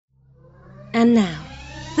And now,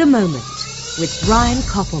 The Moment with Brian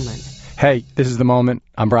Koppelman. Hey, this is The Moment.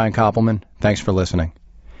 I'm Brian Koppelman. Thanks for listening.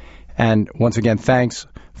 And once again, thanks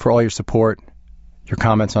for all your support, your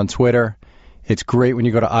comments on Twitter. It's great when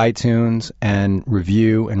you go to iTunes and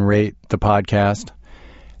review and rate the podcast.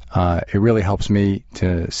 It really helps me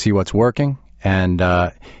to see what's working, and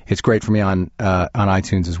it's great for me on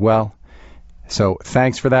iTunes as well. So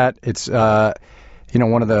thanks for that. It's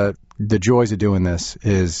one of the joys of doing this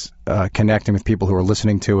is connecting with people who are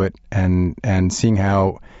listening to it and seeing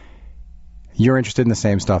how you're interested in the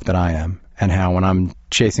same stuff that I am, and how when I'm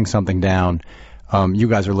chasing something down, you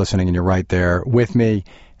guys are listening and you're right there with me.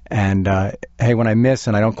 And hey, when I miss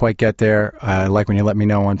and I don't quite get there, I like when you let me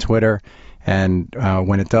know on Twitter. And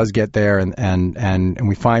when it does get there and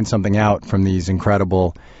we find something out from these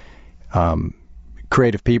incredible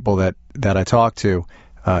creative people that I talk to,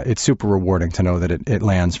 it's super rewarding to know that it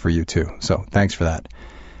lands for you too. So thanks for that.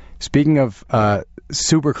 Speaking of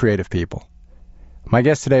super creative people, my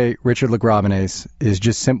guest today, Richard LaGravenese, is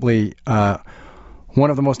just simply one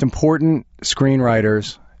of the most important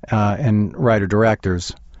screenwriters and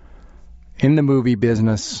writer-directors in the movie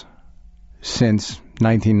business since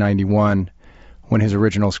 1991, when his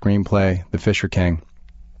original screenplay, The Fisher King,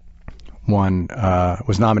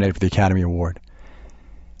 was nominated for the Academy Award.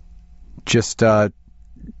 Just a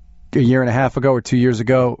year and a half ago or 2 years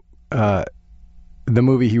ago, the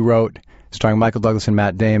movie he wrote, starring Michael Douglas and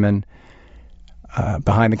Matt Damon,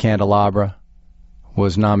 Behind the Candelabra,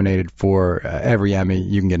 was nominated for every Emmy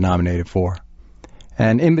you can get nominated for.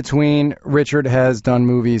 And in between, Richard has done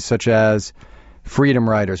movies such as Freedom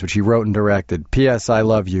Writers, which he wrote and directed, P.S. I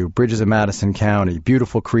Love You, Bridges of Madison County,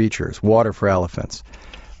 Beautiful Creatures, Water for Elephants.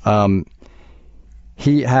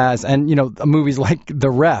 He has, and movies like The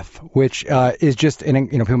Ref, which is just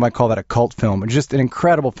people might call that a cult film. It's just an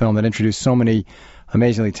incredible film that introduced so many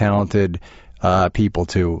amazingly talented people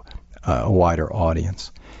to a wider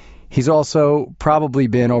audience. He's also probably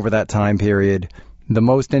been, over that time period, the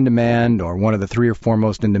most in demand, or one of the 3 or 4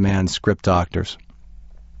 most in demand script doctors,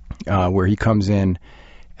 where he comes in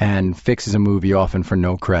and fixes a movie often for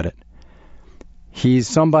no credit. He's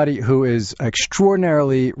somebody who is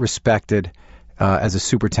extraordinarily respected as a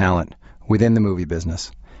super talent within the movie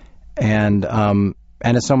business, and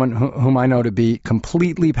as someone whom I know to be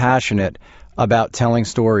completely passionate about telling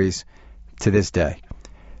stories to this day.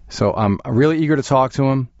 So I'm really eager to talk to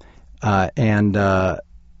him,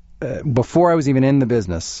 before I was even in the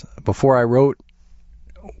business, before I wrote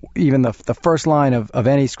even the first line of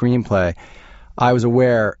any screenplay, I was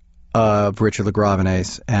aware of Richard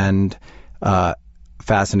LaGravenese and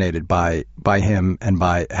fascinated by him and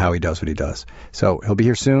by how he does what he does. So he'll be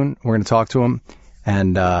here soon. We're going to talk to him,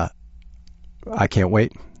 and I can't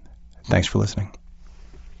wait. Thanks for listening.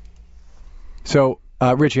 So,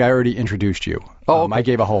 Richie, I already introduced you. Oh, okay. I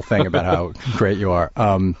gave a whole thing about how great you are.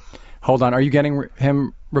 Hold on. Are you getting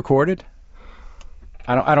him recorded?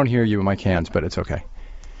 I don't hear you in my cans, but it's okay.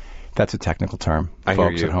 That's a technical term, I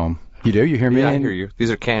folks hear you. At home. You do? You hear me? Yeah, I hear you. These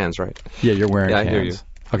are cans, right? Yeah, you're wearing cans. I hear you.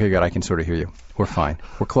 Okay, good. I can sort of hear you. We're fine.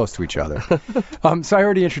 We're close to each other. So I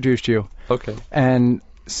already introduced you. Okay. And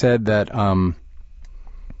said that,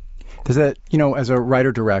 as a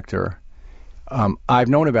writer-director, I've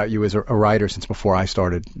known about you as a writer since before I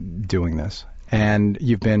started doing this. And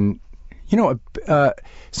you've been,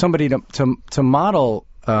 somebody to model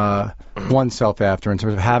oneself after in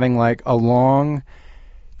terms of having like a long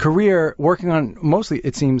career working on mostly,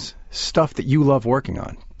 it seems, stuff that you love working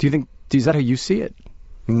on. Is that how you see it?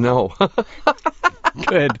 No.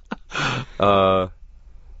 Good.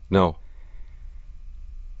 No.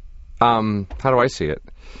 How do I see it?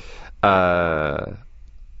 I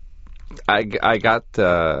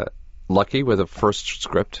got lucky with a first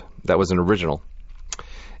script that was an original.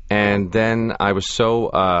 And then I was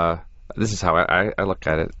so... this is how I look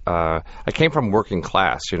at it. I came from working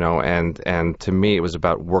class, and to me it was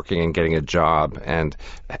about working and getting a job and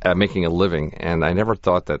making a living. And I never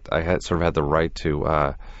thought that I had the right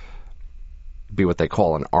to be what they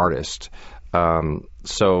call an artist.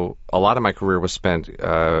 So a lot of my career was spent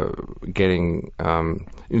doing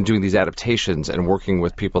these adaptations and working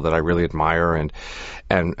with people that I really admire and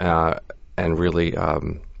really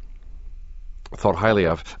thought highly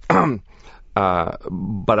of.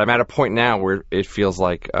 But I'm at a point now where it feels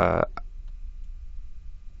like I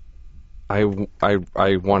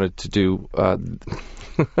wanted to do.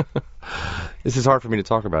 This is hard for me to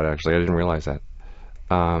talk about. Actually, I didn't realize that.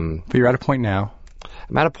 But you're at a point now.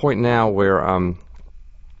 I'm at a point now where,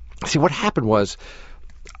 see, what happened was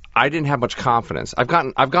I didn't have much confidence. I've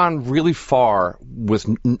gone really far with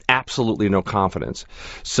absolutely no confidence.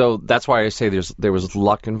 So that's why I say there was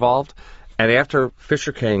luck involved. And after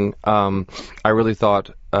Fisher King, I really thought,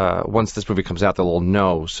 once this movie comes out, they'll all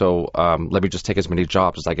know. So let me just take as many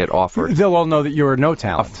jobs as I get offered. They'll all know that you're no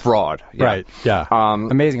talent. A fraud. Yeah. Right, yeah.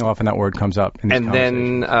 Amazing how often that word comes up in these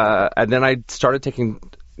conversations. And then I started taking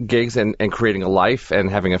gigs and creating a life and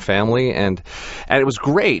having a family, and it was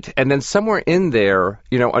great. And then somewhere in there,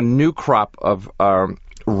 a new crop of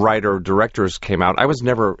writer-directors came out. I was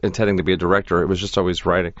never intending to be a director. It was just always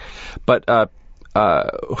writing. But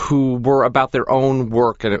who were about their own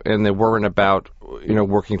work, and they weren't about,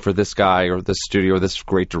 working for this guy or this studio or this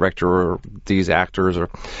great director or these actors. Or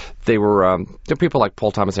they were people like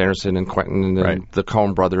Paul Thomas Anderson and Quentin and the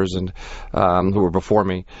Coen brothers and who were before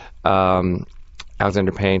me,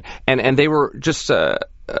 Alexander Payne. And they were just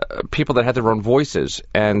people that had their own voices.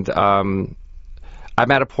 And I'm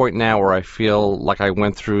at a point now where I feel like I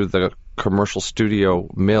went through the commercial studio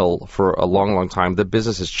mill for a long, long time. The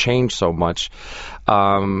business has changed so much.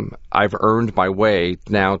 I've earned my way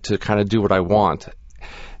now to kind of do what I want.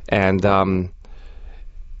 And, when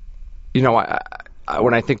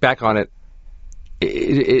I think back on it,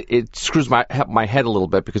 it screws my head a little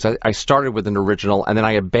bit, because I started with an original and then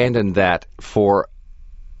I abandoned that for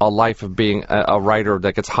a life of being a writer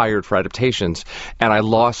that gets hired for adaptations, and I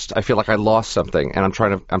feel like I lost something, and I'm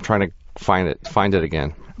trying to find it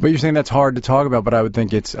again. But you're saying that's hard to talk about, but I would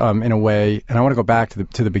think it's in a way, and I want to go back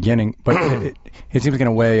to the beginning, but it seems like in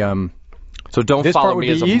a way. So don't follow me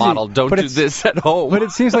as a model. Don't do this at home. But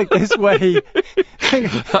it seems like this way. You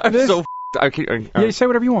say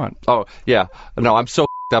whatever you want. Oh yeah, no, I'm so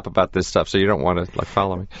up about this stuff, so you don't want to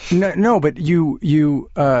follow me. No, but you.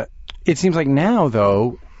 It seems like now,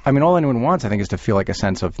 though. I mean, all anyone wants, I think, is to feel like a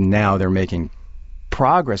sense of now they're making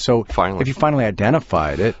progress. So finally, if you finally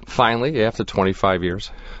identified it, after 25 years.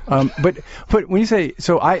 But when you say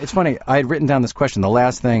it's funny. I had written down this question. The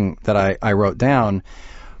last thing that I wrote down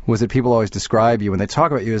was that people always describe you when they talk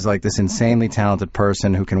about you as like this insanely talented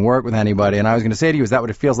person who can work with anybody. And I was going to say to you, is that what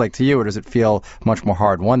it feels like to you, or does it feel much more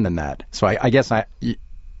hard won than that? So I guess it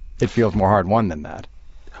feels more hard won than that.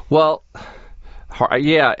 Well,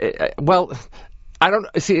 yeah. Well, I don't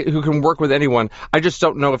see who can work with anyone. I just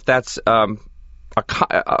don't know if that's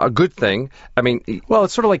a good thing. I mean, well,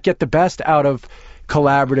 it's sort of like get the best out of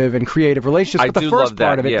collaborative and creative relationships. But the first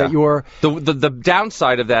part of it, that you're the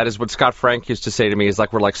downside of that is what Scott Frank used to say to me is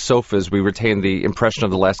like we're like sofas. We retain the impression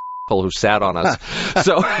of the last who sat on us.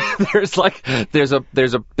 So there's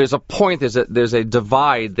a point. There's a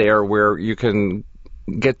divide there where you can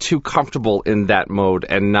get too comfortable in that mode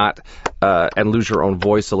and not and lose your own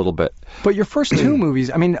voice a little bit. But your first two movies,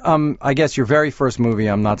 I mean, I guess your very first movie,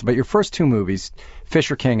 but your first two movies,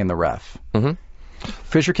 Fisher King and The Ref. Mm-hmm.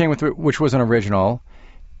 Fisher King, which was an original,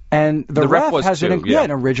 and The Ref has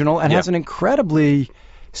an original and has an incredibly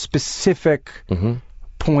specific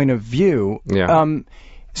point of view. Yeah.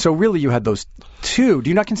 So really, you had those two. Do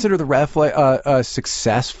you not consider The Ref like a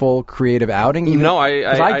successful creative outing? No,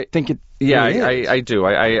 I think it. Yeah, really I do.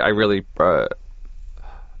 I really.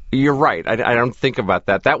 You're right. I don't think about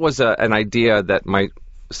that. That was an idea that my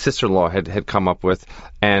sister-in-law had come up with,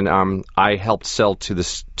 and I helped sell to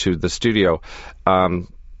the studio, and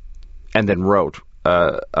then wrote.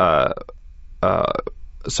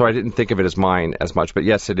 So I didn't think of it as mine as much, but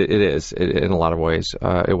yes, it is in a lot of ways.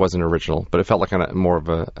 It wasn't original, but it felt like more of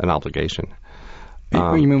an obligation.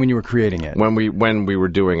 You mean when you were creating it? When we were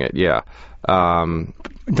doing it, yeah.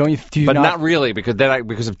 Do you but not really, because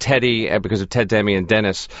because of Teddy and because of Ted Demme and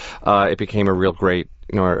Dennis, it became a really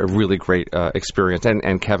great experience.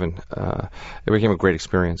 And Kevin, it became a great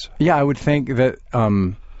experience. Yeah, I would think that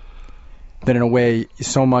that in a way,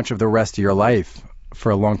 so much of the rest of your life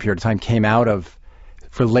for a long period of time came out of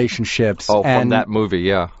relationships. Oh, from that movie,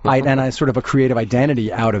 yeah. And I sort of a creative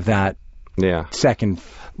identity out of that. Yeah. Second.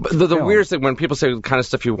 But the weirdest thing, when people say the kind of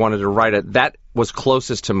stuff you wanted to write, that was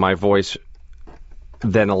closest to my voice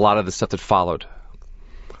than a lot of the stuff that followed.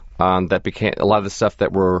 That became a lot of the stuff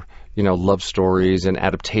that were, love stories and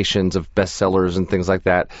adaptations of bestsellers and things like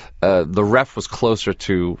that. The Ref was closer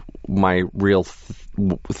to my real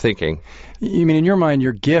thinking. You mean in your mind,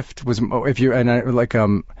 your gift was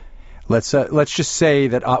let's just say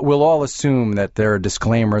that we'll all assume that there are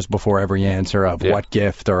disclaimers before every answer of what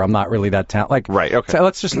gift or I'm not really that talented. Right. Okay. So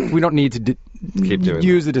let's just we don't need to keep doing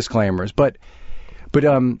use the disclaimers, but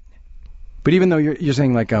even though you're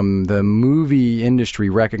saying the movie industry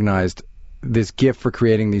recognized this gift for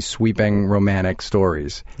creating these sweeping romantic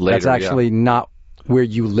stories, that's actually not where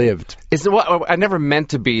you lived. I never meant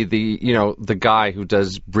to be the guy who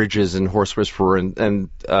does Bridges and Horse Whisperer and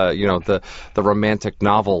the romantic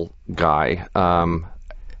novel guy.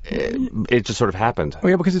 it just sort of happened. Oh,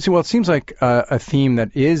 yeah, because it seems like a theme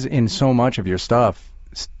that is in so much of your stuff,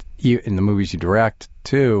 in the movies you direct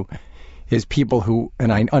too, is people who,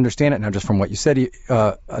 and I understand it now just from what you said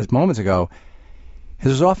moments ago,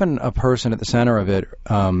 there's often a person at the center of it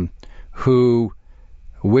who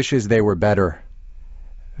wishes they were better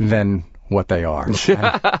than what they are.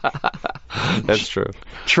 That's true.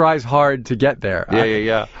 Tries hard to get there.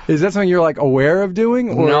 Yeah. Is that something you're like aware of doing,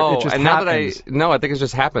 or no, it just and happens? I think it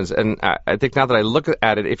just happens. And I think now that I look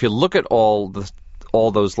at it, if you look at all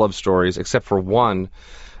those love stories, except for one,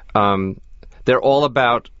 they're all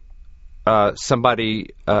about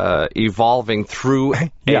somebody evolving through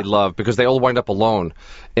a love, because they all wind up alone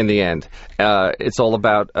in the end. It's all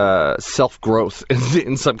about self-growth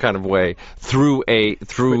in some kind of way through a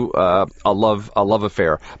love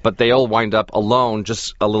affair. But they all wind up alone,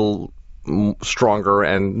 just a little stronger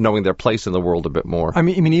and knowing their place in the world a bit more. I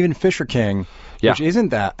mean, even Fisher King, which isn't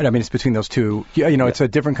that. I mean, it's between those two. It's a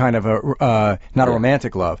different kind of a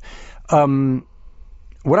romantic love.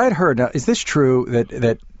 What I'd heard, now, is this true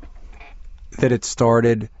that it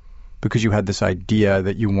started because you had this idea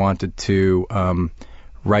that you wanted to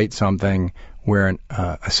write something where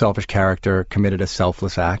a selfish character committed a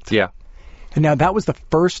selfless act? Yeah. And now that was the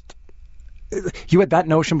first... You had that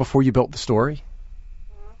notion before you built the story?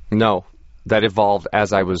 No. That evolved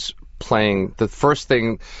as I was playing. The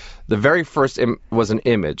very first was an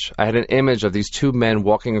image. I had an image of these two men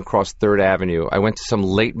walking across 3rd Avenue. I went to some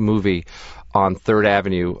late movie on 3rd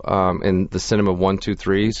Avenue in the cinema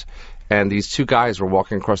 123s. And these two guys were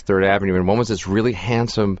walking across 3rd Avenue, and one was this really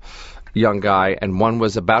handsome young guy, and one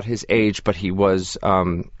was about his age, but he was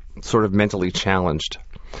sort of mentally challenged.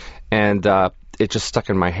 And it just stuck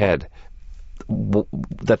in my head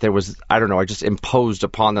that there was, I don't know, I just imposed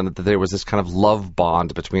upon them that there was this kind of love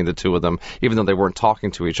bond between the two of them, even though they weren't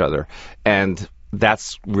talking to each other. And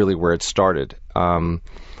that's really where it started. And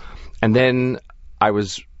then I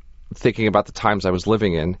was thinking about the times I was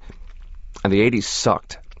living in, and the 80s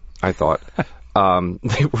sucked. I thought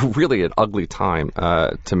they were really an ugly time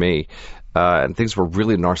to me, and things were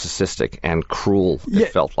really narcissistic and cruel. It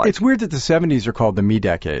felt like it's weird that the 70s are called the me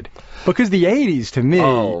decade, because the 80s to me,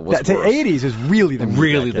 the 80s is really the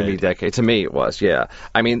me decade. To me, it was. Yeah,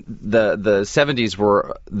 I mean the 70s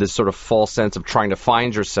were this sort of false sense of trying to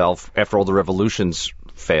find yourself after all the revolutions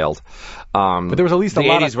failed. But there was at least the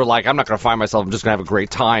 80s were like, I'm not going to find myself. I'm just going to have a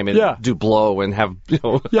great time and do blow and have,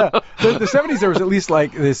 Yeah, the 70s there was at least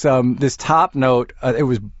like this this top note. It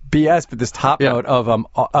was BS, but this top note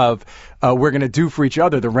of we're going to do for each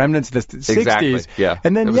other, the remnants of the 60s. Exactly. Yeah.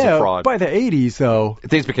 And then by the 80s though,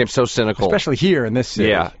 things became so cynical, especially here in this city.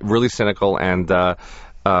 Yeah, really cynical and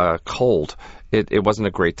cold. It wasn't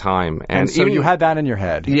a great time. And so you had that in your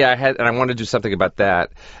head. Yeah, I had, and I wanted to do something about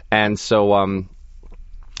that. And so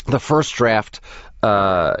the first draft,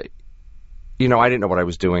 I didn't know what I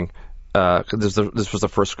was doing. This was the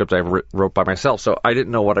first script I ever wrote by myself, so I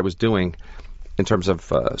didn't know what I was doing in terms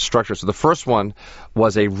of structure. So the first one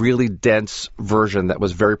was a really dense version that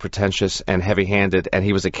was very pretentious and heavy-handed, and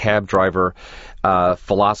he was a cab driver,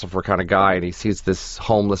 philosopher kind of guy, and he sees this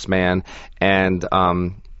homeless man, and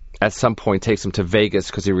at some point takes him to Vegas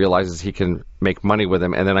because he realizes he can make money with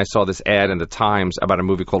him. And then I saw this ad in the Times about a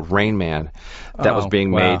movie called Rain Man that was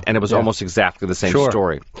being made, and it was almost exactly the same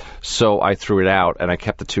story. So I threw it out, and I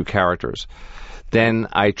kept the two characters. Then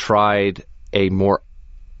I tried a more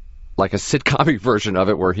like a sitcom version of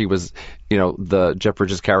it where he was, the Jeff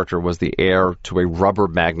Bridges character was the heir to a rubber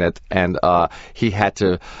magnet, and he had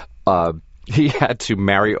to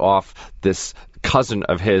marry off this cousin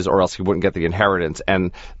of his or else he wouldn't get the inheritance,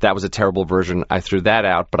 and that was a terrible version. I threw that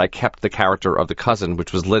out, but I kept the character of the cousin,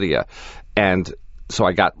 which was Lydia, and so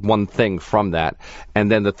I got one thing from that. And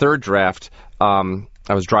then the third draft, I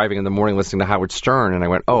was driving in the morning listening to Howard Stern, and I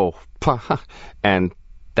went, and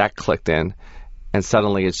that clicked in, and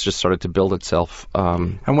suddenly it's just started to build itself.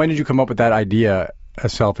 And when did you come up with that idea, a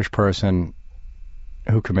selfish person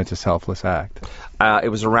who commits a selfless act? It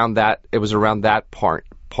was around that part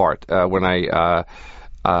when I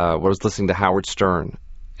was listening to Howard Stern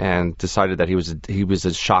and decided that he was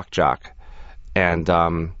a shock jock, and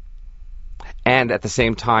at the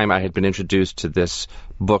same time I had been introduced to this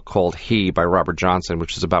book called He by Robert Johnson,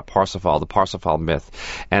 which is about Parsifal, the Parsifal myth,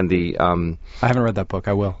 and the I haven't read that book.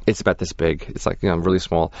 I will. It's about this big. It's like really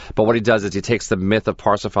small. But what he does is he takes the myth of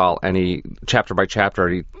Parsifal and he chapter by chapter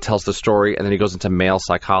he tells the story, and then he goes into male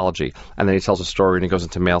psychology, and then he tells a story and he goes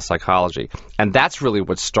into male psychology, and that's really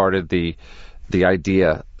what started the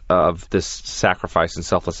idea of this sacrifice and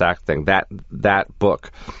selfless act thing. That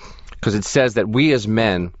book, because it says that we as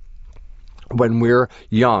men, when we're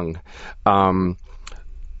young,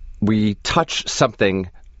 we touch something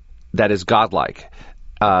that is godlike,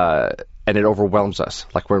 and it overwhelms us.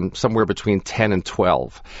 Like we're somewhere between 10 and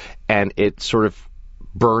 12, and it sort of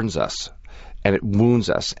burns us, and it wounds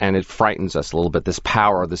us, and it frightens us a little bit. This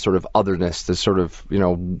power, this sort of otherness, this sort of,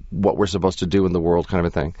 what we're supposed to do in the world kind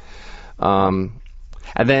of a thing.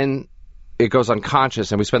 And then it goes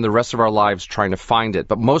unconscious, and we spend the rest of our lives trying to find it.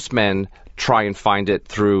 But most men try and find it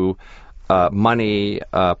through money,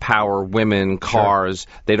 power, women, cars.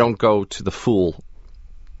 Sure. They don't go to the fool.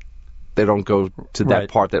 They don't go to that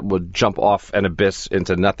part that would jump off an abyss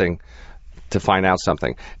into nothing to find out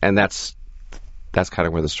something. And that's kind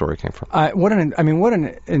of where the story came from. What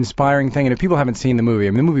an inspiring thing. And if people haven't seen the movie,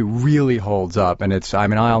 the movie really holds up. And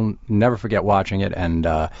I'll never forget watching it and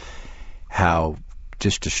how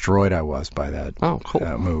just destroyed I was by that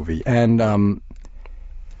movie. And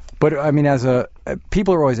but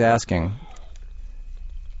people are always asking,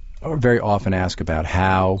 or very often ask about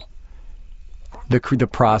how the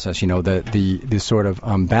process, the sort of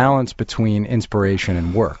balance between inspiration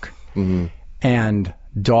and work, and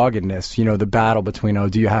doggedness, the battle between,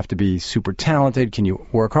 do you have to be super talented? Can you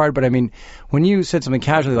work hard? But when you said something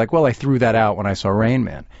casually like, well, I threw that out when I saw Rain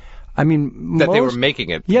Man. That they were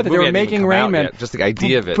making it. Yeah, that they were making Rain Man. Just the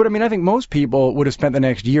idea of it. But I think most people would have spent the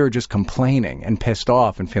next year just complaining and pissed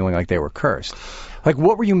off and feeling like they were cursed. Like,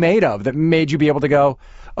 what were you made of that made you be able to go,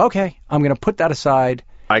 okay, I'm going to put that aside?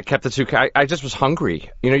 I kept the two. I just was hungry.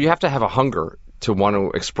 You have to have a hunger to want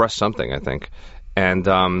to express something, I think. And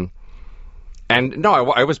no,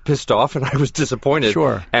 I was pissed off and I was disappointed.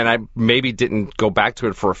 Sure. And I maybe didn't go back to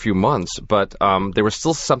it for a few months, but there was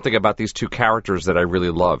still something about these two characters that I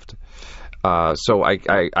really loved. So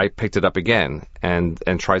I picked it up again and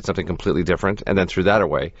tried something completely different, and then threw that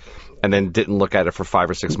away, and then didn't look at it for 5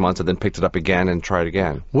 or 6 months, and then picked it up again and tried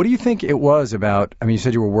again. What do you think it was about? You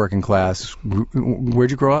said you were working class. Where'd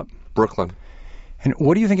you grow up? Brooklyn. And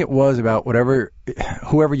what do you think it was about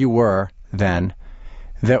whoever you were then,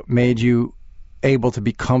 that made you able to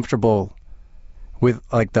be comfortable with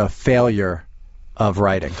the failure of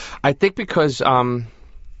writing? I think because I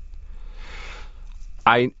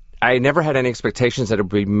never had any expectations that it would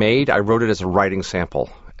be made. I wrote it as a writing sample.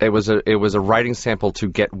 It was a writing sample to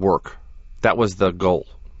get work. That was the goal.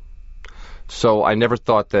 So I never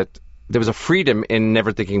thought that there was a freedom in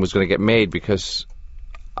never thinking it was going to get made, because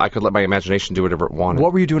I could let my imagination do whatever it wanted.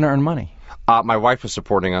 What were you doing to earn money? My wife was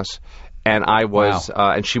supporting us, and I was,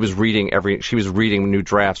 and she was reading new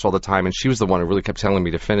drafts all the time, and she was the one who really kept telling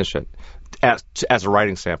me to finish it as a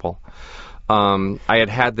writing sample. I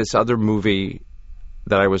had this other movie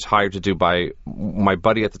that I was hired to do by my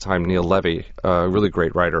buddy at the time, Neil Levy, a really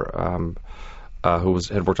great writer, who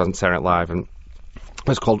had worked on Saturday Night Live, and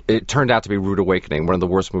it turned out to be Rude Awakening, one of the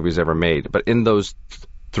worst movies ever made. But in those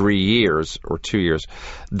 3 years or 2 years,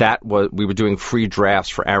 we were doing free drafts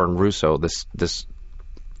for Aaron Russo, this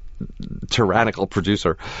tyrannical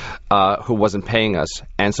producer who wasn't paying us,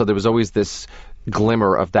 and so there was always this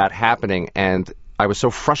glimmer of that happening, and I was so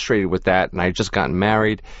frustrated with that, and I had just gotten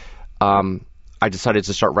married. I decided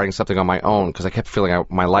to start writing something on my own because I kept feeling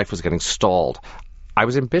my life was getting stalled. I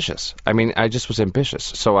was ambitious. I just was ambitious.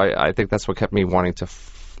 So I think that's what kept me wanting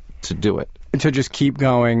to do it. To just keep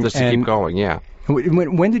going. Just to keep going, yeah.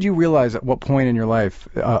 When did you realize, at what point in your life,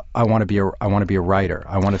 I want to be a writer?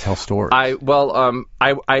 I want to tell stories.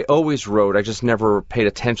 I always wrote. I just never paid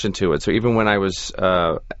attention to it. So even when I was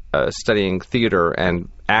studying theater and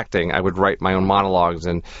acting, I would write my own monologues,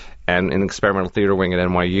 and in experimental theater wing at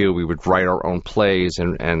NYU, we would write our own plays,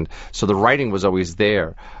 and so the writing was always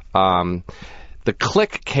there. The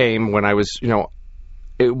click came when I was,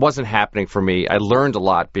 it wasn't happening for me. I learned a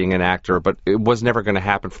lot being an actor, but it was never going to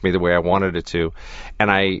happen for me the way I wanted it to. And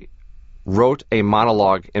I wrote a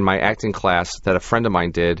monologue in my acting class that a friend of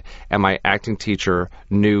mine did, and my acting teacher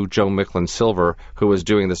knew Joe Micklin Silver, who was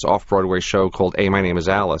doing this off-Broadway show called A My Name is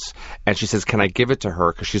Alice, and she says, can I give it to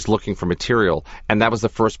her because she's looking for material? And that was the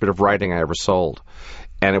first bit of writing I ever sold.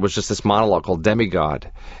 And it was just this monologue called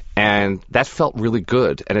Demigod, and that felt really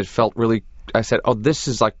good, and it felt really, I said, oh, this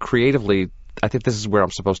is creatively, I think this is where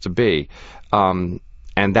I'm supposed to be. And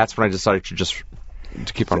that's when I decided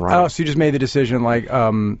to keep on writing. Oh, so you just made the decision, to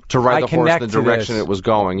ride the horse in the direction it was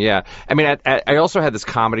going. Yeah, I also had this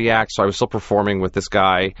comedy act, so I was still performing with this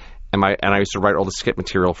guy, and I used to write all the skit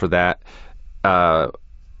material for that.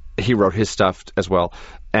 He wrote his stuff as well,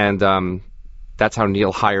 and that's how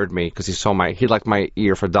Neil hired me, because he liked my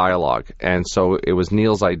ear for dialogue, and so it was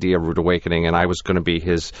Neil's idea of Rude Awakening, and I was going to be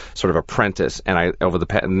his sort of apprentice. And over the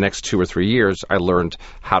next 2 or 3 years, I learned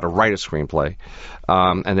how to write a screenplay.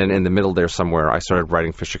 And then in the middle there somewhere, I started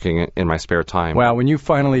writing Fisher King in my spare time. Wow, when you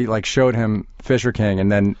finally showed him Fisher King,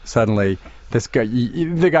 and then suddenly this guy,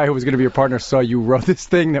 the guy who was going to be your partner, saw you wrote this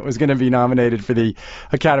thing that was going to be nominated for the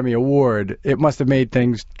Academy Award, it must have made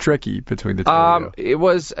things tricky between the two of you. It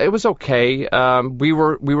was okay. We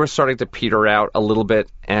were starting to peter out a little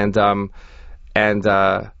bit, and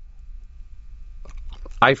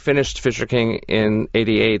I finished Fisher King in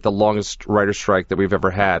 '88, the longest writer's strike that we've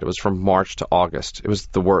ever had. It was from March to August. It was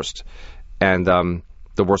the worst, and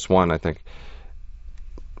the worst one, I think.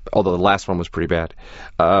 Although the last one was pretty bad.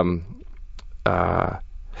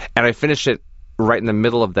 And I finished it right in the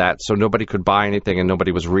middle of that, so nobody could buy anything and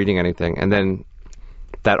nobody was reading anything. And then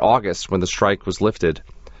that August, when the strike was lifted,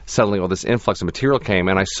 suddenly all this influx of material came,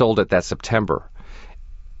 and I sold it that September.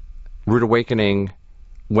 Rude Awakening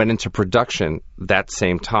went into production that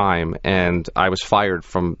same time, and I was fired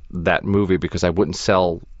from that movie because I wouldn't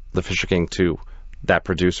sell the Fisher King to that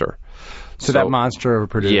producer. So that monster of a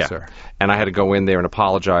producer. Yeah. And I had to go in there and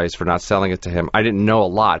apologize for not selling it to him. I didn't know a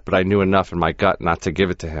lot, but I knew enough in my gut not to give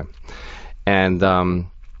it to him. And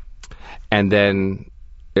then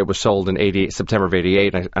it was sold in September of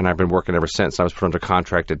 '88, and I've been working ever since. I was put under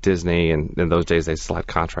contract at Disney, and in those days they still had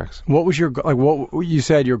contracts. What was your what you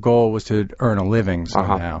said your goal was to earn a living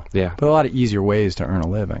somehow? Yeah, but a lot of easier ways to earn a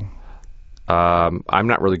living. I'm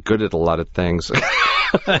not really good at a lot of things.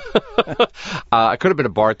 I could have been a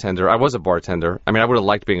bartender. I was a bartender. I mean, I would have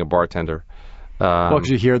liked being a bartender. Well,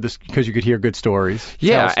 because you could hear good stories.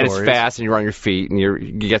 Yeah, and it's fast, and you're on your feet, and you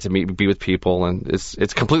get to be with people, and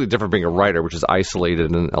it's completely different being a writer, which is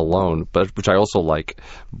isolated and alone, but which I also like.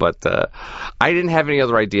 But I didn't have any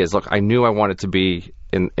other ideas. Look, I knew I wanted to be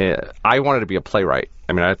I wanted to be a playwright.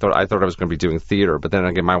 I mean, I thought I was going to be doing theater, but then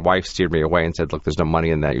again, my wife steered me away and said, "Look, there's no money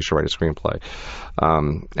in that. You should write a screenplay."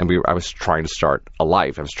 I was trying to start a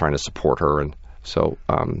life. I was trying to support her, and so.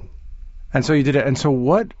 And so you did it. And so,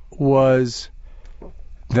 what was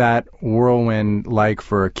that whirlwind like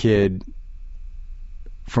for a kid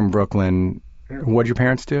from Brooklyn? What did your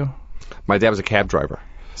parents do? My dad was a cab driver.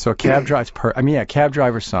 So a cab cab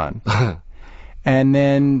driver's son. And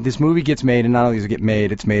then this movie gets made, and not only does it get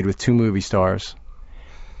made, it's made with 2 movie stars.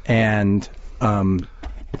 And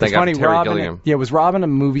it's funny, Robin. Yeah, was Robin a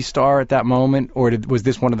movie star at that moment, or was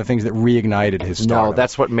this one of the things that reignited his stardom? No,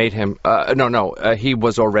 that's what made him. He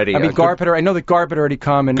was already. I mean, I know that Garp had already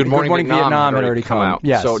come, and Good Morning Vietnam had already come out.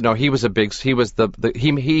 Yes. So no, he was him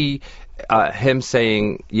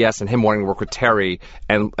saying yes and him wanting to work with Terry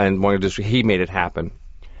and wanting to he made it happen.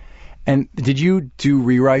 And did you do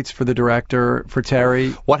rewrites for the director, for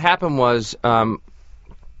Terry? What happened was I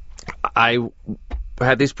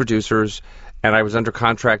had these producers, and I was under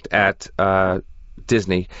contract at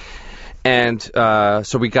Disney. And so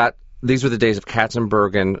these were the days of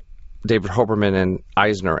Katzenberg and David Hoberman and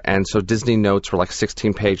Eisner. And so Disney notes were like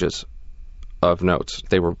 16 pages of notes.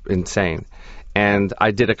 They were insane. And I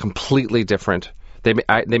did a completely different... They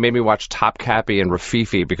made me watch Top Cappy and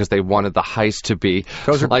Rafifi because they wanted the heist to be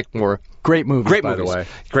more great movies, by the way.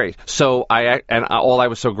 Great. So I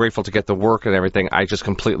was so grateful to get the work and everything. I just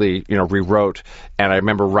completely rewrote, and I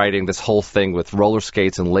remember writing this whole thing with roller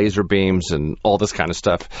skates and laser beams and all this kind of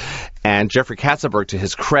stuff. And Jeffrey Katzenberg, to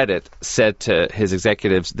his credit, said to his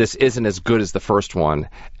executives, "This isn't as good as the first one,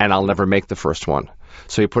 and I'll never make the first one."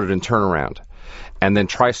 So he put it in turnaround, and then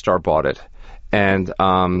TriStar bought it, and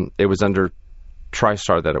it was under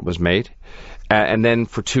TriStar that it was made, and then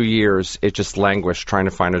for 2 years it just languished trying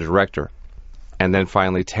to find a director, and then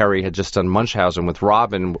finally Terry had just done Munchausen with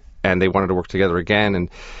Robin, and they wanted to work together again,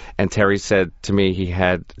 and Terry said to me he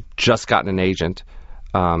had just gotten an agent.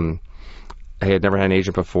 He had never had an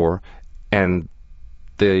agent before, and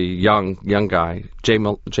the young guy, Jay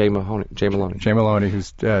Maloney,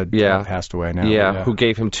 who's passed away now. Who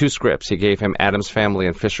gave him 2 scripts. He gave him Addams Family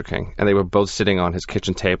and Fisher King, and they were both sitting on his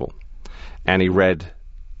kitchen table. And he read,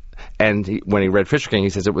 when he read Fisher King, he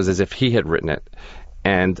says it was as if he had written it.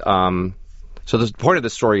 And so the point of the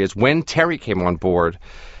story is when Terry came on board,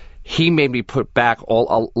 he made me put back a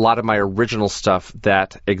lot of my original stuff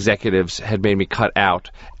that executives had made me cut out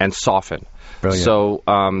and soften. Brilliant. So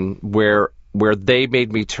where they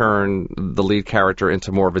made me turn the lead character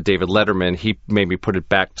into more of a David Letterman, he made me put it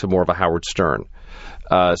back to more of a Howard Stern.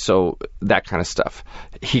 So that kind of stuff.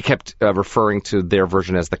 He kept referring to their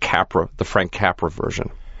version as the Frank Capra version.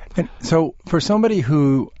 And so for somebody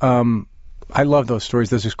who, I love those stories.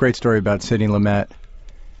 There's this great story about Sidney Lumet.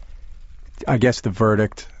 I guess the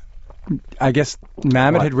verdict I guess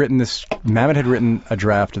Mamet had written this. Mamet had written a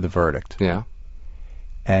draft of the verdict. Yeah.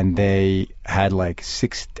 And they had like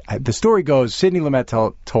 6. The story goes, Sidney Lumet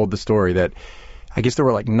told the story that I guess there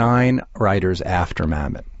were like 9 writers after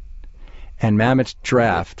Mamet, and Mamet's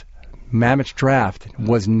draft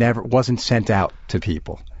wasn't sent out to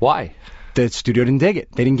people. Why? The studio didn't dig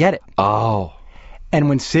it. They didn't get it. Oh. And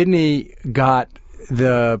when Sidney got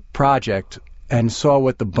the project and saw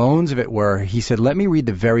what the bones of it were, he said, "Let me read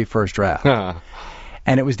the very first draft."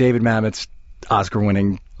 And it was David Mamet's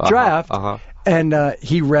Oscar-winning draft. And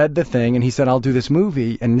he read the thing, and he said, "I'll do this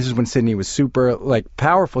movie." And this is when Sidney was super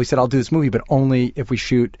powerful. He said, "I'll do this movie, but only if we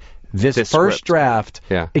shoot this first script. Draft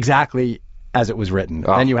exactly as it was written.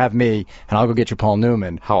 Then you have me, and I'll go get you Paul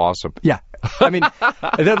Newman." How awesome! Yeah, I mean,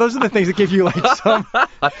 those are the things that give you some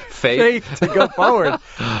faith to go forward.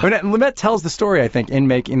 I mean, Lumet tells the story, I think,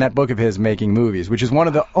 in that book of his, Making Movies, which is one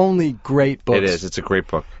of the only great books. It is. It's a great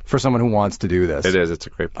book for someone who wants to do this. It is. It's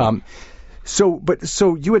a great book.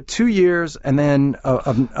 So you had 2 years, and then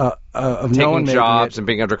of no one taking jobs and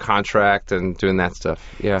being under contract and doing that stuff.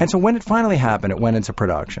 Yeah. And so when it finally happened, it went into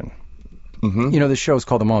production. Mm-hmm. You know, the show's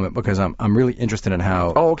called The Moment because I'm really interested in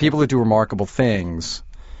how people who do remarkable things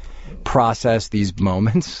process these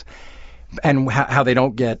moments, and how they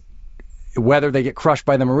don't get, whether they get crushed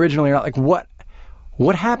by them originally or not. Like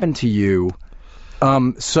what happened to you?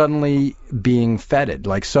 Suddenly being feted,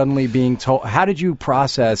 suddenly being told. How did you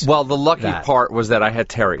process? Well, the lucky that? part was that I had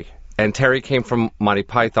Terry, and Terry came from Monty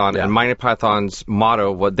Python, and Monty Python's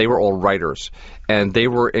motto, they were all writers, and they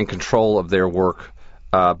were in control of their work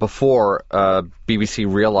before BBC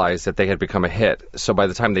realized that they had become a hit. So by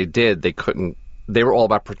the time they did, they were all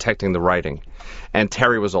about protecting the writing, and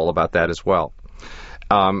Terry was all about that as well.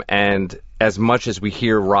 And as much as we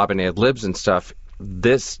hear Robin ad-libs and stuff,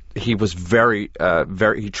 he was very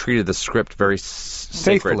he treated the script very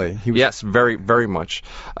sacred. Faithfully. Yes, very, very much.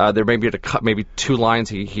 There may be maybe 2 lines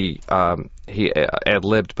he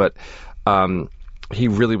ad-libbed, but he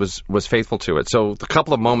really was faithful to it. So the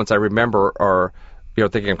couple of moments I remember are,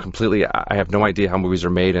 thinking I have no idea how movies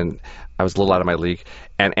are made, and I was a little out of my league.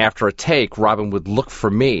 And after a take, Robin would look for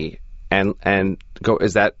me and go,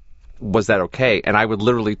 was that okay? And I would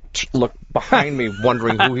literally look behind me,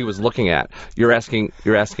 wondering who he was looking at. You're asking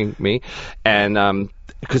me, and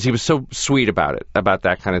because he was so sweet about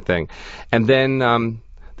that kind of thing. And then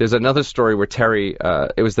there's another story where Terry,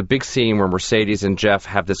 it was the big scene where Mercedes and Jeff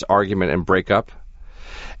have this argument and break up,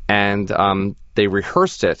 and they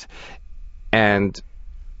rehearsed it, and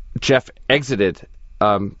Jeff exited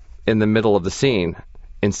in the middle of the scene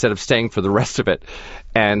instead of staying for the rest of it,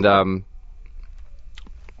 and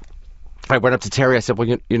I went up to Terry. I said, "Well,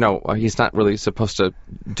 he's not really supposed to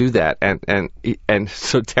do that." And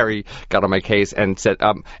so Terry got on my case and said,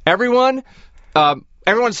 "Everyone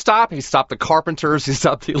stop!" He stopped the carpenters. He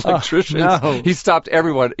stopped the electricians. Oh, no. He stopped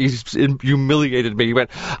everyone. He humiliated me. He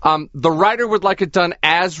went, "The writer would like it done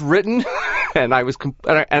as written." And I was,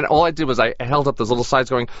 and all I did was I held up those little signs,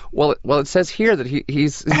 going, "Well, it says here that he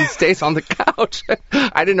stays on the couch."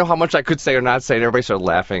 I didn't know how much I could say or not say, and everybody started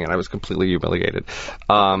laughing, and I was completely humiliated.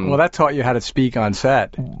 Well, that taught you how to speak on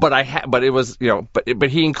set. But it was, but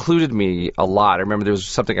he included me a lot. I remember there was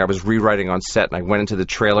something I was rewriting on set, and I went into the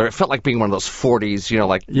trailer. It felt like being one of those 40s,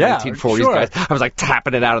 1940s sure. guys. I was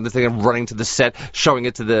tapping it out on the thing and running to the set, showing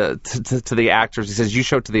it to the actors. He says, "You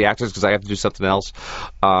show it to the actors because I have to do something else."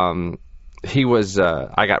 He was,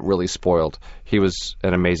 I got really spoiled. He was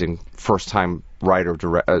an amazing first-time writer,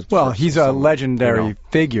 director. Well, he's a legendary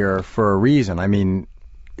figure for a reason. I mean,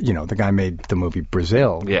 the guy made the movie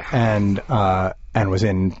Brazil, and was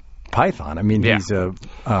in Python. I mean, he's a.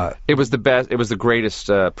 It was the best. It was the greatest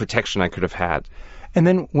protection I could have had. And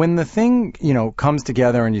then when the thing, comes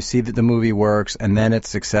together and you see that the movie works and then it's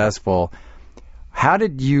successful, how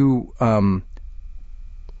did you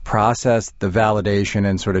process the validation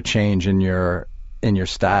and sort of change in your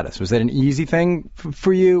status? Was that an easy thing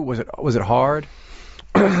for you? Was it hard?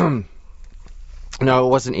 No, it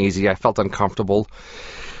wasn't easy. I felt uncomfortable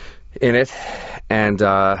in it, and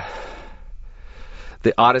the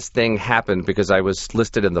oddest thing happened because I was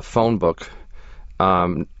listed in the phone book,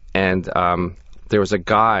 and there was a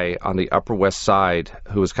guy on the Upper West Side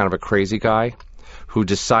who was kind of a crazy guy who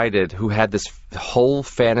had this whole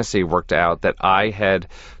fantasy worked out that I had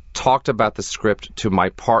talked about the script to my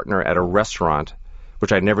partner at a restaurant,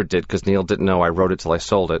 which I never did because Neil didn't know I wrote it till I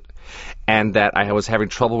sold it, and that I was having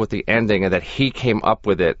trouble with the ending, and that he came up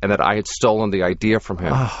with it, and that I had stolen the idea from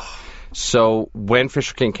him. So when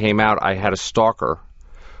Fisher King came out, I had a stalker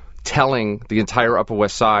telling the entire Upper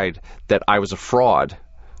West Side that I was a fraud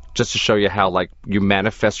just to show you how like you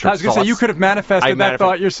manifest your I was going to say you could have manifested that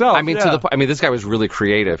thought yourself. I mean, this guy was really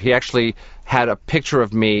creative. He actually had a picture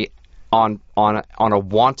of me on a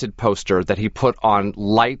wanted poster that he put on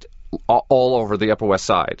light all over the Upper West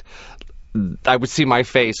Side. I would see my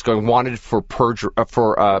face going wanted for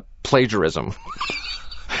plagiarism.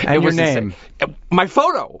 And your name, my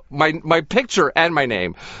photo, my picture, and my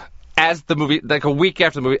name. As the movie, like a week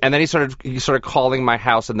after the movie, and then he started calling my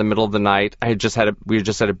house in the middle of the night. We had just had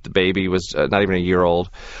a baby, was not even a year old.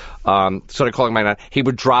 Started calling my night. He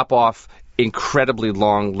would drop off incredibly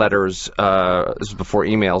long letters. This was before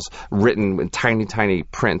emails, written in tiny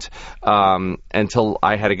print, until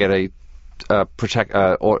I had to get a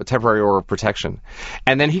temporary order of protection.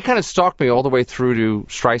 And then he kind of stalked me all the way through to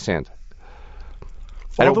Streisand.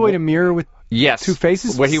 All the way to Mirror with Yes. Two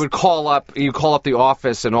Faces? Where he would call up the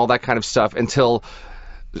office and all that kind of stuff until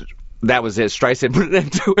that was it. Streisand put an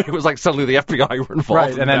end to it. It was like suddenly the FBI were involved.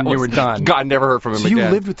 Right, and then you were done. God, never heard from him again. So you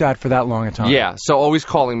lived with that for that long a time? Yeah, so always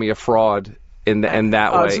calling me a fraud in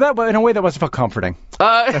that way. So that, in a way, that must have felt comforting.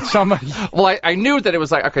 Well, I knew that it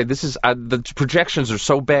was like, okay, this is, the projections are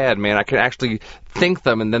so bad, man. I can actually think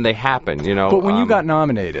them and then they happen, you know. But when you got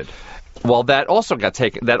nominated... Well, that also got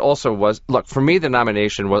taken. That also was... Look, for me, the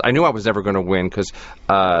nomination was... I knew I was never going to win because,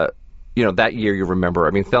 that year, you remember,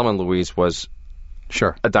 I mean, Thelma and Louise was...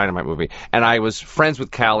 Sure. A dynamite movie. And I was friends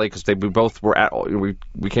with Callie because we both were at... We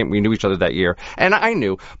knew each other that year. And I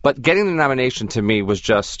knew. But getting the nomination to me was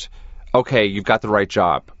just, okay, you've got the right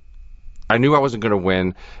job. I knew I wasn't going to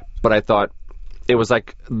win, but I thought... It was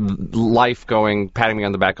like life patting me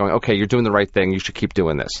on the back, going, okay, you're doing the right thing. You should keep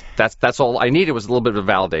doing this. That's all I needed was a little bit of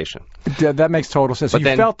validation. That makes total sense. So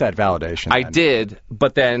you felt that validation. I did,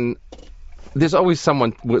 but then there's always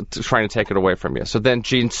someone trying to take it away from you. So then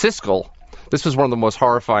Gene Siskel, this was one of the most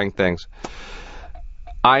horrifying things.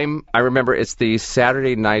 I remember it's the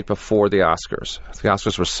Saturday night before the Oscars. The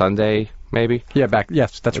Oscars were Sunday, maybe? Yeah,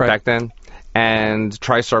 yes, that's right. Back then. And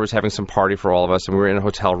TriStar was having some party for all of us, and we were in a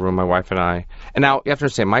hotel room, my wife and I. And now, you have to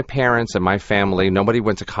understand, my parents and my family, nobody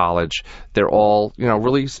went to college. They're all,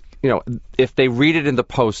 really, if they read it in the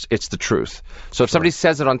Post, it's the truth. So if somebody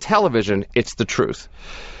says it on television, it's the truth.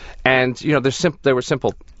 And, they were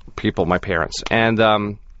simple people, my parents.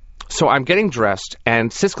 And so I'm getting dressed,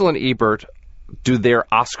 and Siskel and Ebert do their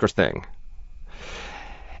Oscar thing.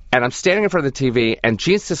 And I'm standing in front of the TV, and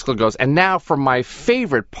Gene Siskel goes, and now for my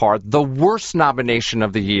favorite part, the worst nomination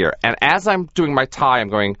of the year. And as I'm doing my tie, I'm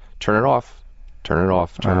going, turn it off, turn it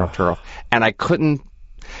off, turn it off, turn it off. And I couldn't,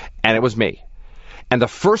 and it was me. And the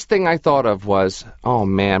first thing I thought of was, oh,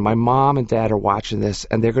 man, my mom and dad are watching this,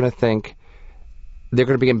 and they're going to think, they're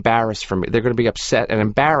going to be embarrassed for me. They're going to be upset and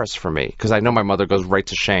embarrassed for me, because I know my mother goes right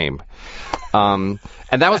to shame. And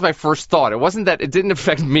that was my first thought. It wasn't that it didn't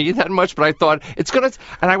affect me that much, but I thought it's going to...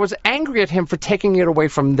 And I was angry at him for taking it away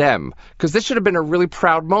from them, because this should have been a really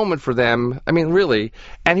proud moment for them. I mean, really.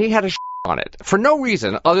 And he had a on it for no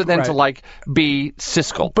reason other than to, be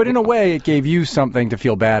Siskel. But in a way, it gave you something to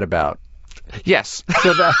feel bad about. Yes.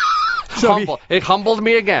 So that... It humbled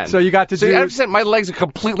me again. So you got to do... My legs are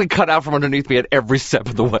completely cut out from underneath me at every step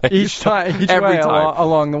of the way. Each time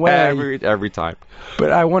along the way. Every time.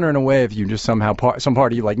 But I wonder in a way if you just somehow... some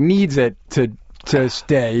part of you needs it to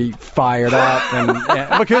stay fired up.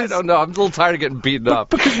 And because I don't know. I'm a little tired of getting beaten up.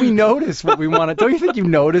 Because we notice what we want to... Don't you think you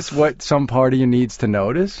notice what some part of you needs to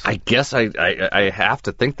notice? I guess I have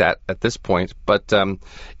to think that at this point. But,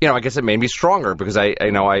 I guess it made me stronger because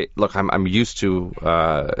I'm used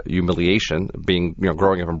to humiliation, being,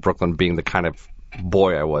 growing up in Brooklyn, being the kind of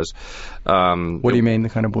boy I was. What do you mean, the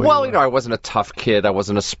kind of boy? Well, I wasn't a tough kid. I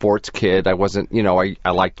wasn't a sports kid. I wasn't, I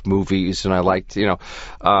liked movies and I liked,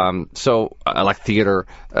 so I liked theater.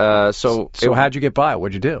 So how'd you get by?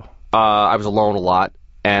 What'd you do? I was alone a lot.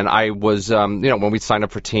 And I was, when we signed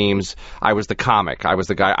up for teams, I was the comic. I was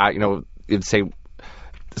the guy, you'd say,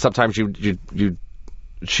 sometimes you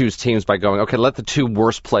choose teams by going, okay, let the two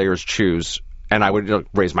worst players choose. And I would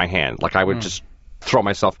raise my hand. I would just throw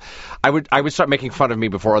myself. I would start making fun of me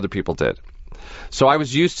before other people did. So I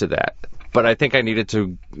was used to that. But I think I needed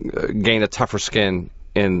to gain a tougher skin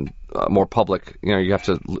in more public. You have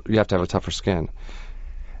to have a tougher skin.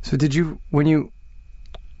 So did you, when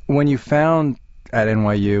you found at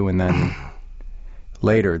NYU and then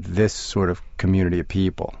later this sort of community of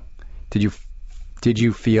people, did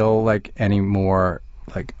you feel any more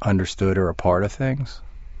understood or a part of things?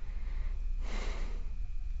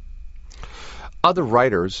 Other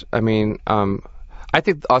writers, I think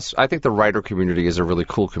the writer community is a really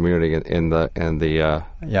cool community in the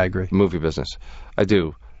I agree. Movie business. I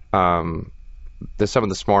do. They're some of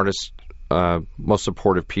the smartest, most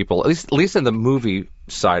supportive people, at least in the movie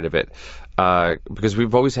side of it, because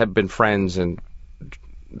we've always been friends and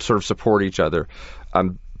sort of support each other.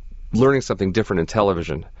 I'm learning something different in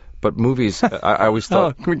television, but movies, I always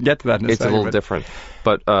thought we can get to that in a it's second, a little different.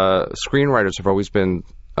 But screenwriters have always been,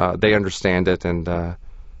 they understand it, and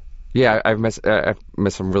I've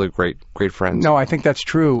met some really great friends. No, I think that's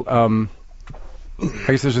true. I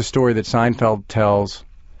guess there's a story that Seinfeld tells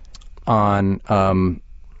on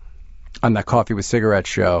that Coffee with Cigarettes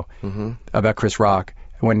show about Chris Rock,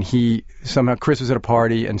 when Chris was at a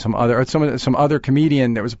party and some other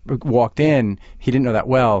comedian that walked in. He didn't know that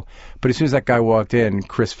well, but as soon as that guy walked in,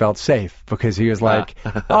 Chris felt safe because he was like,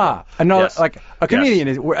 another Yes. like a comedian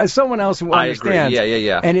is someone else who understands. I agree.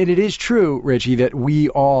 Yeah. And it is true, Richie, that we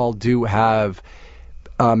all do have.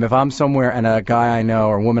 If I'm somewhere and a guy I know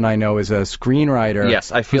or a woman I know is a screenwriter,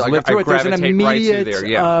 Yes, I feel who's like lived I through it, there's an gravitate right to immediate, there.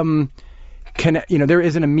 Yeah. there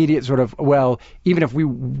is an immediate sort of, well, even if we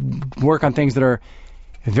work on things that are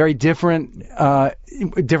very different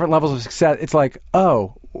levels of success, it's like,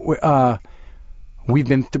 we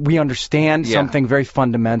understand something very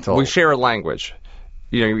fundamental. We share a language.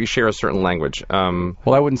 You share a certain language. Well,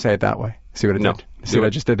 I wouldn't say it that way. See what I did? See what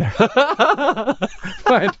I just did there?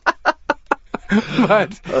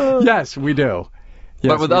 but yes, we do. Yes,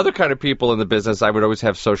 but with other kind of people in the business, I would always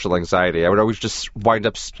have social anxiety. I would always just wind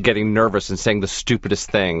up getting nervous and saying the stupidest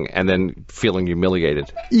thing and then feeling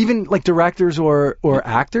humiliated. Even like directors or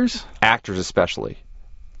actors? Actors especially.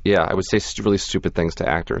 Yeah, I would say really stupid things to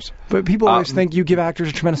actors. But people always think you give actors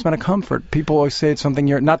a tremendous amount of comfort. People always say it's something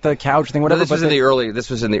you're not the couch thing, whatever. No, this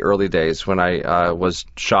was in the early days when I was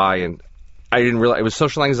shy and I didn't realize it was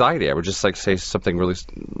social anxiety. I would just say something really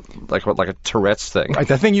like a Tourette's thing. Like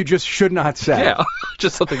the thing you just should not say. Yeah,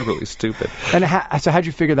 just something really stupid. And so how'd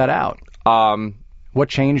you figure that out? What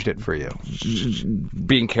changed it for you?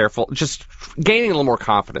 Being careful, just gaining a little more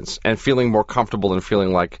confidence and feeling more comfortable and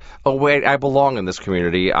feeling like, oh wait, I belong in this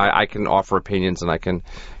community. I can offer opinions and I can,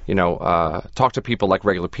 talk to people like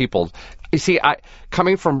regular people. You see,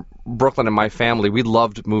 coming from Brooklyn and my family, we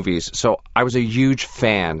loved movies, so I was a huge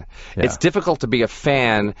fan. Yeah. It's difficult to be a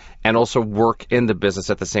fan and also work in the business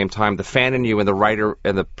at the same time. The fan in you and the writer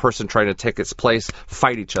and the person trying to take its place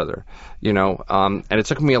fight each other, and it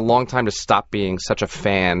took me a long time to stop being such a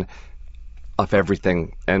fan of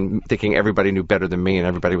everything and thinking everybody knew better than me and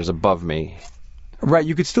everybody was above me. Right,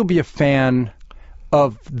 you could still be a fan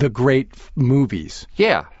of the great movies.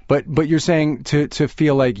 Yeah. But you're saying to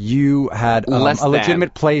feel like you had a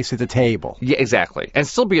legitimate place at the table. Yeah, exactly. And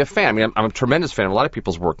still be a fan. I mean, I'm a tremendous fan of a lot of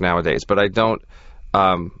people's work nowadays, but I don't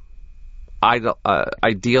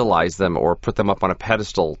idealize them or put them up on a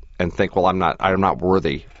pedestal and think, well, I'm not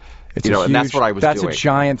worthy. And that's what I was doing. That's a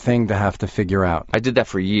giant thing to have to figure out. I did that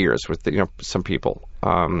for years with some people.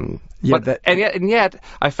 And yet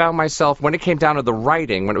I found myself, when it came down to the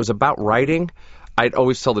writing, when it was about writing, I'd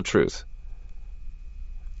always tell the truth.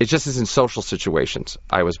 It's just as in social situations,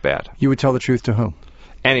 I was bad. You would tell the truth to whom?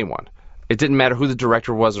 Anyone. It didn't matter who the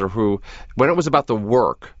director was or who. When it was about the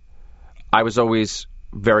work, I was always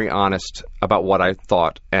very honest about what I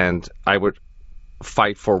thought, and I would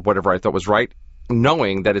fight for whatever I thought was right,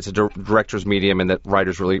 knowing that it's a director's medium and that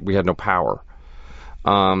writers we had no power.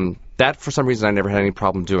 That, for some reason, I never had any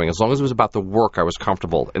problem doing. As long as it was about the work, I was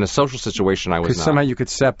comfortable. In a social situation, I was not. Because somehow you could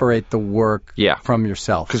separate the work from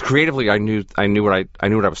yourself. Because creatively, I knew what I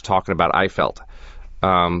was talking about. I felt,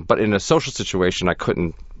 but in a social situation, I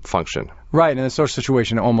couldn't function. Right, in a social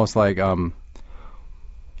situation, almost like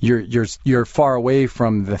you're far away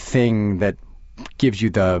from the thing that gives you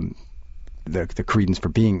the credence for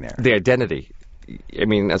being there. The identity. I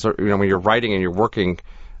mean, when you're writing and you're working.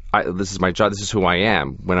 This is my job. This is who I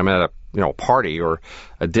am. When I'm at a party or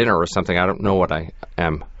a dinner or something, I don't know what I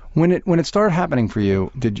am. When it started happening for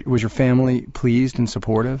you, was your family pleased and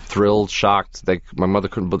supportive? Thrilled, shocked. My mother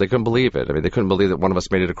couldn't believe it. I mean, they couldn't believe that one of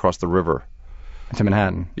us made it across the river to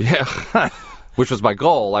Manhattan. Yeah, which was my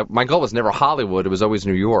goal. My goal was never Hollywood. It was always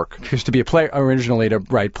New York. Just to be a player originally, to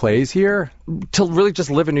write plays here. To really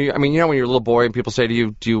just live in New York. I mean, when you're a little boy and people say to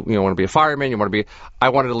you, "Do you want to be a fireman? I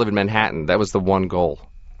wanted to live in Manhattan. That was the one goal.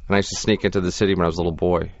 And I used to sneak into the city when I was a little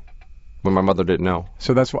boy, when my mother didn't know.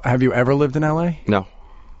 So have you ever lived in L.A.? No.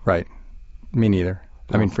 Right. Me neither.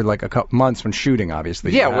 No. I mean, for like a couple months when shooting,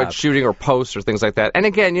 obviously. Yeah, when shooting or posts or things like that. And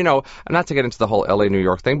again, not to get into the whole L.A. New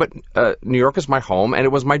York thing, but New York is my home, and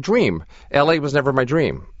it was my dream. L.A. was never my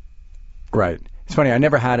dream. Right. It's funny, I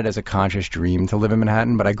never had it as a conscious dream to live in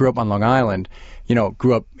Manhattan, but I grew up on Long Island.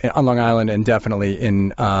 Grew up on Long Island and definitely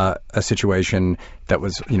in a situation that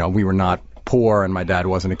was, we were not poor and my dad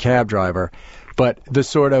wasn't a cab driver, but the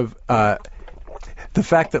sort of the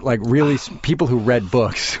fact that, like, really people who read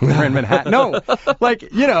books when they're in Manhattan, no, like,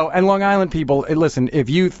 you know, and Long Island people, listen,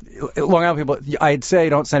 Long Island people, I'd say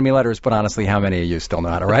don't send me letters, but honestly, how many of you still know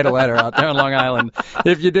how to write a letter out there on Long Island?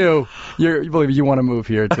 If you do, you believe you want to move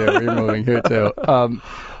here too, or you're moving here too.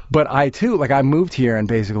 But I too, like, I moved here and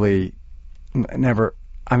basically never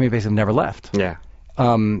left. Yeah.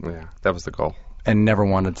 Yeah, that was the goal. And never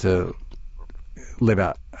wanted to live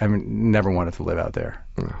out. Never wanted to live out there.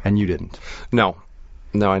 No. And you didn't. No,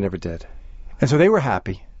 I never did. And so they were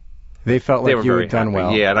happy. They felt like you had done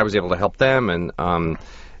well. Yeah, and I was able to help them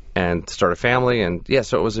and start a family, and yeah,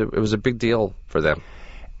 so it was a big deal for them.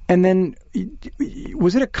 And then,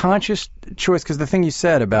 was it a conscious choice? Because the thing you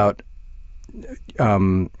said about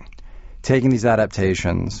taking these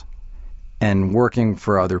adaptations and working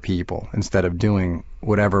for other people instead of doing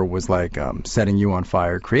whatever was like setting you on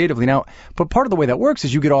fire creatively. Now, but part of the way that works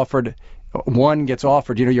is you get offered, one gets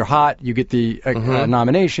offered, you know, you're hot, you get the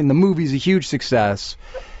nomination, the movie's a huge success.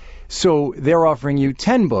 So they're offering you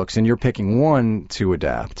 10 books and you're picking one to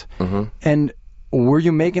adapt. Mm-hmm. And were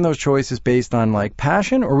you making those choices based on, like,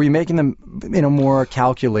 passion, or were you making them in a more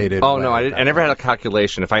calculated way? No, I never had a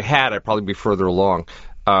calculation. If I had, I'd probably be further along.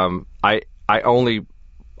 I only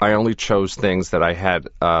chose things that I had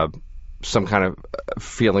some kind of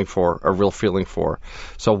feeling for, a real feeling for.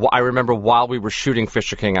 So I remember while we were shooting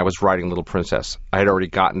Fisher King, I was writing Little Princess. I had already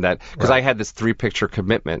gotten that, because I had this 3-picture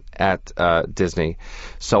commitment at Disney.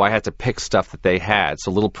 So I had to pick stuff that they had.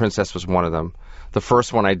 So Little Princess was one of them. The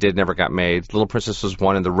first one I did never got made. Little Princess was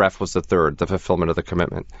one, and The Ref was the third, the fulfillment of the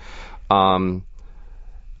commitment. And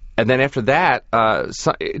then after that,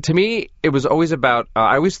 to me, it was always about,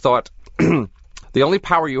 I always thought the only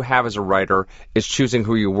power you have as a writer is choosing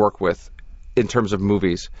who you work with in terms of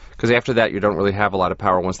movies, because after that you don't really have a lot of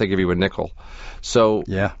power once they give you a nickel. So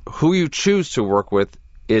who you choose to work with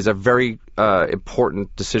is a very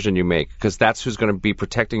important decision you make, because that's who's going to be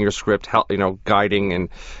protecting your script, guiding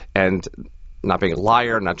and not being a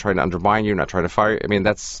liar, not trying to undermine you, not trying to fire you. I mean,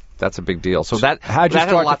 that's a big deal. So how'd you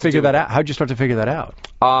start to figure that out? How'd you start to figure that out?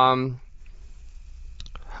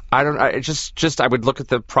 I would look at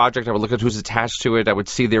the project, I would look at who's attached to it, I would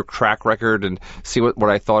see their track record and see what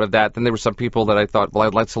I thought of that. Then there were some people that I thought, well,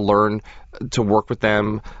 I'd like to learn to work with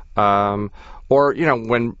them. Or,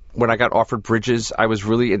 when I got offered Bridges, I was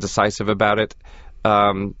really indecisive about it,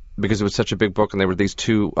 because it was such a big book and there were these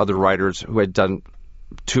 2 other writers who had done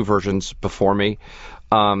 2 versions before me.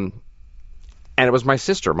 And it was my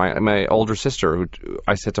sister, my older sister, who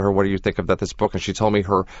I said to her, what do you think about this book? And she told me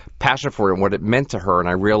her passion for it and what it meant to her. And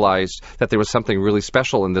I realized that there was something really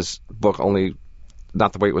special in this book, only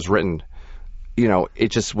not the way it was written.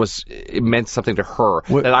 It meant something to her.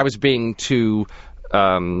 That I was being too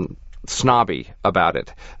snobby about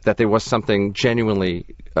it. That there was something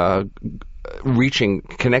genuinely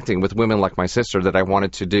connecting with women like my sister that I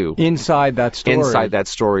wanted to do. Inside that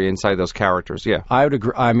story, inside those characters, yeah. I would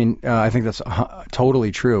agree. I mean, I think that's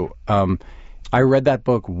totally true. I read that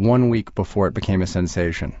book 1 week before it became a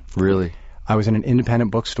sensation. Really? I was in an independent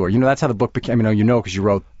bookstore. That's how the book became, because you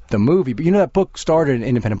wrote the movie, but that book started in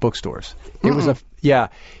independent bookstores. It was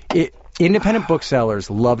independent booksellers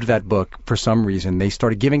loved that book for some reason. They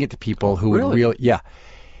started giving it to people who would really,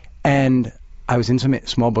 and I was in some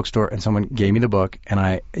small bookstore and someone gave me the book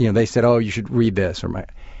and they said, oh, you should read this and I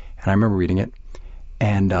remember reading it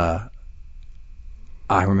and I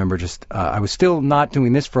remember I was still not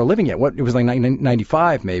doing this for a living yet. It was like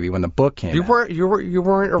 1995 maybe when the book came out. You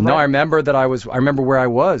weren't around? No, I remember where I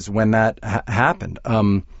was when that happened.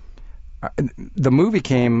 The movie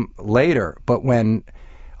came later, but when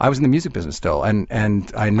I was in the music business still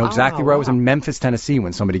and I know exactly where I was in Memphis, Tennessee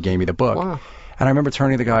when somebody gave me the book. Wow. And I remember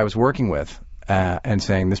turning to the guy I was working with and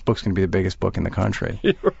saying, this book's going to be the biggest book in the country.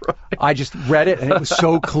 You're right. I just read it, and it was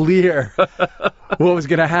so clear what was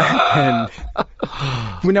going to happen.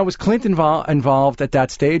 Now, was Clint involved at that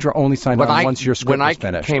stage, or only signed on once your script was finished?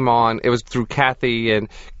 When I came on, it was through Kathy, and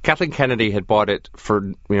Kathleen Kennedy had bought it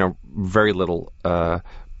for very little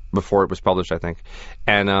before it was published, I think.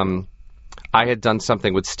 And I had done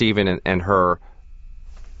something with Stephen and her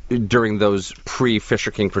during those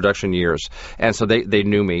pre-Fisher King production years. And so they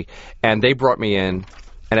knew me. And they brought me in.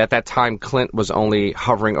 And at that time, Clint was only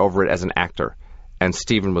hovering over it as an actor. And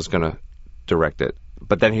Steven was going to direct it.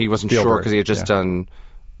 But then he wasn't sure because he had just done...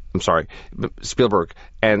 Spielberg.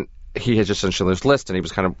 And he had just done Schindler's List, and he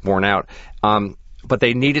was kind of worn out. But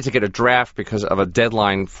they needed to get a draft because of a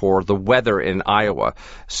deadline for the weather in Iowa.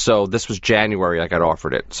 So this was January I got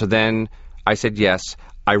offered it. So then I said yes.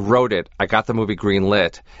 I wrote it, I got the movie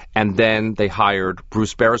greenlit, and then they hired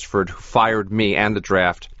Bruce Beresford, who fired me and the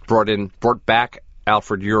draft, brought back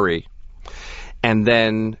Alfred Urey. and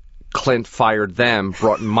then Clint fired them,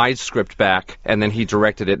 brought my script back, and then he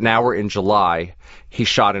directed it. Now we're in July. He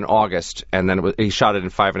shot in August, and then he shot it in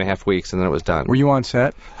 5.5 weeks, and then it was done. Were you on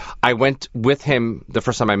set? I went with him the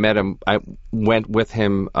first time I met him. I went with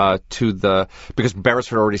him because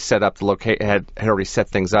Beresford already set up had already set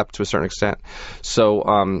things up to a certain extent.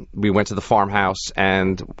 So we went to the farmhouse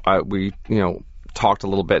and we talked a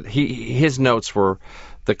little bit. His notes were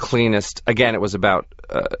the cleanest. Again, it was about.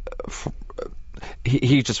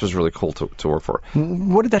 He just was really cool to work for.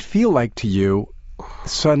 What did that feel like to you,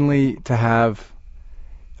 suddenly to have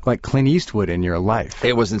like Clint Eastwood in your life?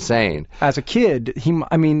 It was insane. As a kid,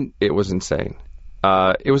 it was insane.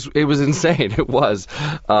 It was insane. It was.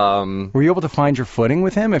 Were you able to find your footing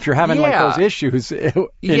with him if you're having like those issues? In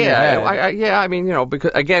your head?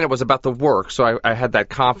 Because again, it was about the work, so I had that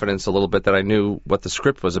confidence a little bit that I knew what the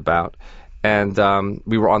script was about. And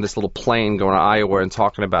we were on this little plane going to Iowa and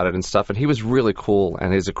talking about it and stuff. And he was really cool, and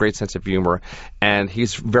he has a great sense of humor, and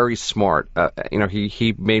he's very smart.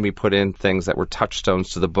 He made me put in things that were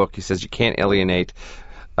touchstones to the book. He says you can't alienate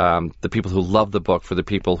the people who love the book for the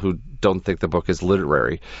people who don't think the book is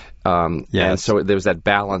literary. And so there was that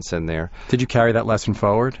balance in there. Did you carry that lesson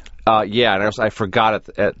forward? Yeah, and I forgot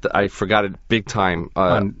it. I forgot it big time.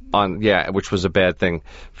 Which was a bad thing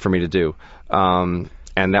for me to do.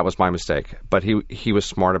 And that was my mistake. But he was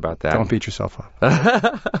smart about that. Don't beat yourself up.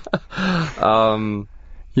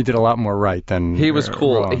 You did a lot more right than he was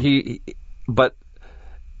cool. Wrong. He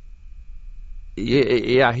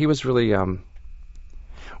was really.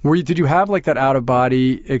 Did you have like that out of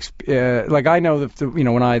body? Like I know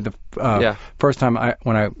when first time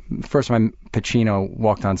Pacino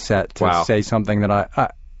walked on set to say something that I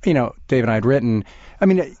Dave and I had written. I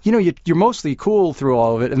mean, you're mostly cool through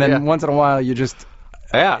all of it, and then once in a while you just.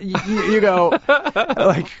 Yeah. You go,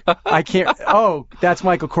 like, I can't, that's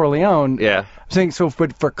Michael Corleone. Yeah. I'm saying, so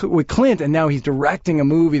with Clint, and now he's directing a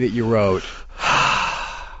movie that you wrote.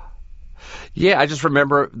 Yeah, I just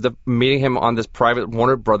remember meeting him on this private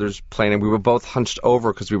Warner Brothers plane, and we were both hunched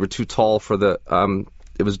over because we were too tall for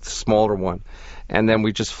it was the smaller one. And then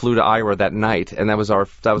we just flew to Iowa that night, and that was the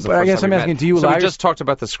first time I guess I'm asking, we just talked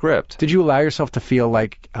about the script. Did you allow yourself to feel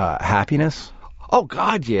like happiness? Oh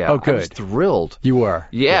God, yeah. Oh, good. I was thrilled. You were.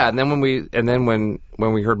 Yeah, and then when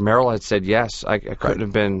we heard Meryl had said yes, I couldn't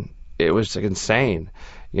have been. It was like insane,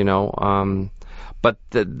 But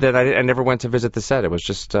then I never went to visit the set. It was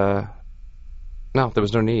just no, there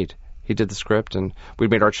was no need. He did the script, and we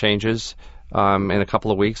made our changes in a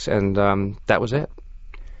couple of weeks, and that was it.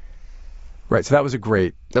 Right, so that was a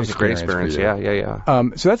great experience.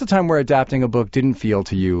 Yeah. So that's a time where adapting a book didn't feel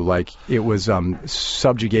to you like it was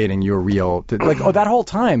subjugating your real... that whole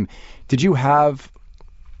time, did you have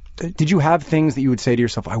things that you would say to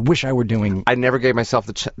yourself, I wish I were doing... I never gave myself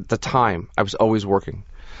the time. I was always working.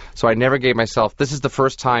 So I never gave myself... This is the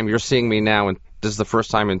first time you're seeing me now, and this is the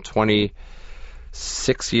first time in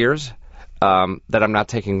 26 years that I'm not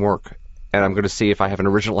taking work. And I'm going to see if I have an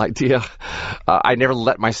original idea. I never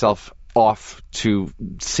let myself... off to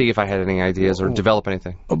see if I had any ideas or develop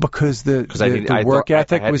anything. Oh, because the work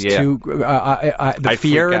ethic was too... the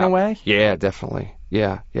fear in a way? Yeah, definitely.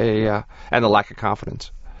 Yeah. And the lack of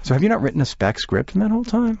confidence. So have you not written a spec script in that whole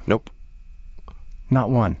time? Nope. Not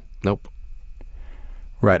one? Nope.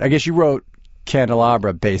 Right. I guess you wrote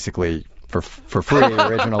Candelabra basically for free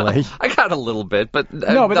originally. I got a little bit, but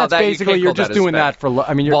that's basically you're just doing that for.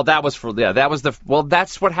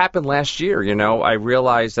 That's what happened last year. I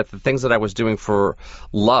realized that the things that I was doing for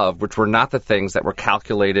love, which were not the things that were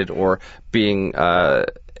calculated or being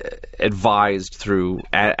advised through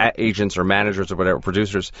agents or managers or whatever,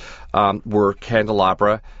 producers, were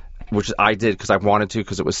Candelabra, which I did because I wanted to,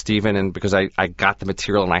 because it was Steven, and because I got the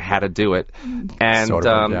material and I had to do it. And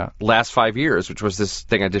last 5 years, which was this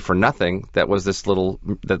thing I did for nothing, that was this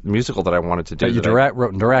that musical that I wanted to do. That you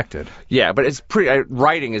wrote and directed. Yeah, but it's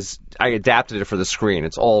writing is, I adapted it for the screen.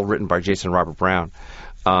 It's all written by Jason Robert Brown,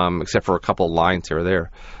 except for a couple of lines here or there.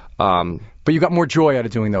 But you got more joy out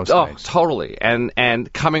of doing those things. Oh, totally.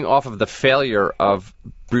 And coming off of the failure of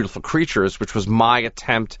Beautiful Creatures, which was my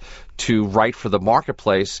attempt to write for the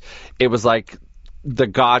marketplace, it was like the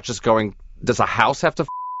gods just going, does a house have to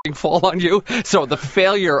fall on you? So the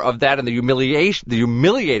failure of that and the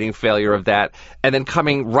humiliating failure of that, and then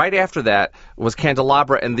coming right after that was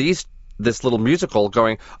Candelabra and this little musical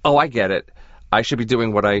going, oh, I get it. I should be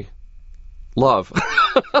doing what I love,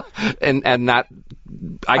 and not.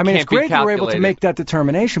 I mean, can't it's great be you were able to make that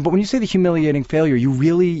determination, but when you say the humiliating failure, you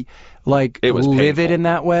really it was live painful. it in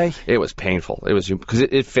that way? It was painful. It was because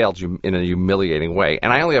it failed you in a humiliating way,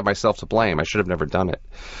 and I only have myself to blame. I should have never done it.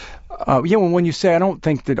 Yeah, well, when you say, I don't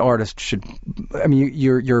think that artists should. I mean,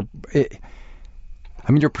 you're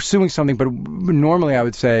pursuing something, but normally I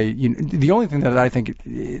would say the only thing that I think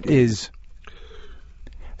is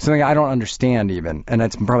something I don't understand even, and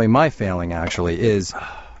that's probably my failing actually, is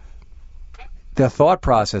the thought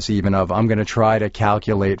process even of I'm going to try to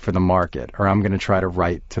calculate for the market or I'm going to try to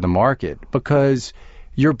write to the market, because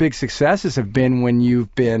your big successes have been when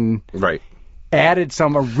you've been right. Added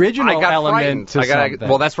some original element to something.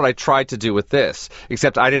 Well, that's what I tried to do with this,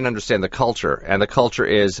 except I didn't understand the culture, and the culture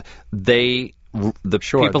is the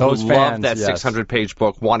people who loved that 600-page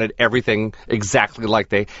book wanted everything exactly like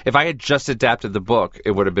they. If I had just adapted the book,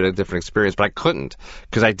 it would have been a different experience, but I couldn't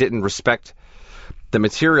because I didn't respect the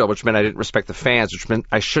material, which meant I didn't respect the fans, which meant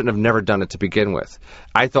I shouldn't have never done it to begin with.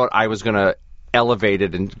 I thought I was going to elevate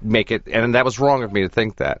it and make it, and that was wrong of me to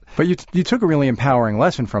think that. But you took a really empowering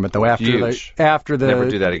lesson from it, though. After the never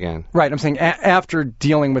do that again. Right, I'm saying after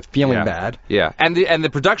dealing with feeling bad. Yeah, and the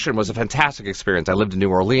production was a fantastic experience. I lived in New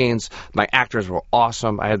Orleans. My actors were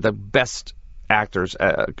awesome. I had the best actors.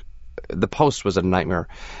 The post was a nightmare,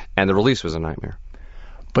 and the release was a nightmare.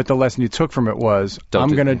 But the lesson you took from it was,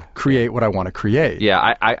 I'm going to create what I want to create.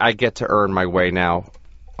 Yeah, I get to earn my way now.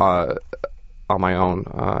 On my own,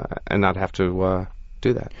 and not have to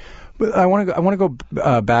do that. But I want to go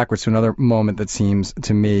backwards to another moment that seems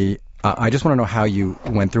to me. I just want to know how you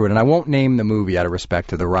went through it, and I won't name the movie out of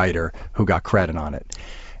respect to the writer who got credit on it.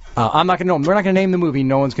 I'm not going to know. We're not going to name the movie.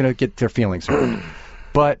 No one's going to get their feelings hurt.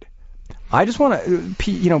 But I just want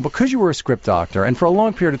to, because you were a script doctor, and for a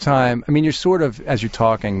long period of time, I mean, you're sort of, as you're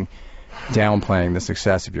talking, downplaying the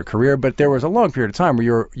success of your career, but there was a long period of time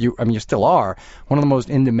where you still are one of the most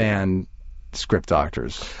in-demand script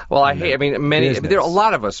doctors. Well, there a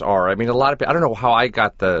lot of us are. I mean, a lot of people, I don't know how I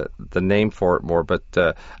got the name for it more, but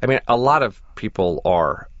a lot of people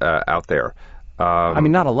are out there.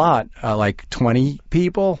 Not a lot, like 20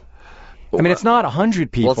 people. I mean, it's not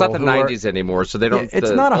 100 people. Well, it's not the 90s anymore, so they don't.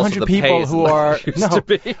 It's not 100 people who are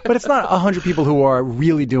but it's not 100 people who are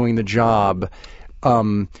really doing the job.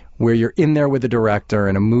 Where you're in there with the director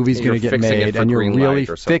and a movie's going to get made and you're really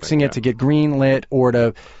fixing it to get green lit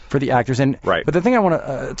or for the actors. But the thing I want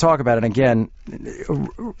to talk about, and again,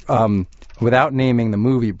 without naming the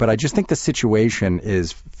movie, but I just think the situation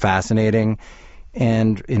is fascinating,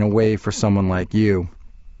 and in a way for someone like you.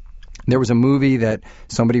 There was a movie that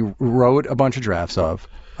somebody wrote a bunch of drafts of.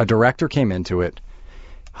 A director came into it,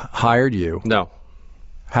 hired you. No.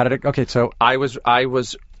 How did it? Okay, so I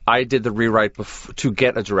did the rewrite to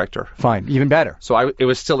get a director. Fine, even better. So it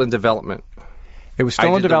was still in development. It was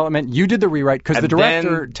still in development. You did the rewrite because the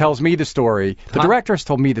director tells me the story. The director has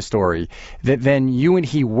told me the story that then you and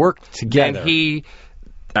he worked together. Then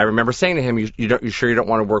I remember saying to him, "You sure you don't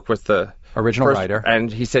want to work with the original writer?"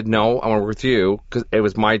 And he said, "No, I want to work with you," because it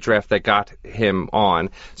was my draft that got him on.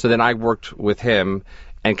 So then I worked with him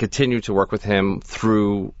and continued to work with him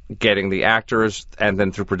through getting the actors and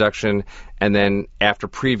then through production. And then after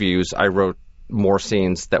previews, I wrote more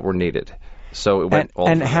scenes that were needed. So it went all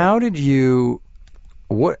And how did you...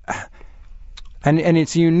 And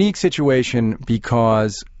it's a unique situation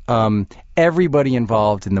because everybody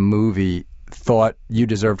involved in the movie thought you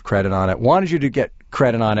deserved credit on it, wanted you to get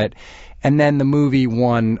credit on it, and then the movie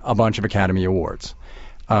won a bunch of Academy Awards.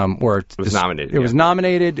 It was nominated. It was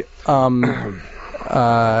nominated...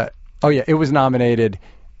 it was nominated,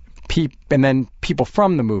 and then people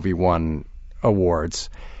from the movie won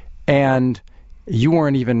awards, and you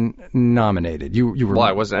weren't even nominated. You were. Well,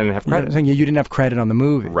 I didn't have credit. You didn't have credit on the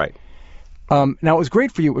movie. Right. Now, it was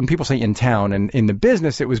great for you when people say in town and in the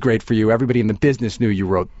business, it was great for you. Everybody in the business knew you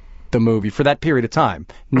wrote the movie for that period of time.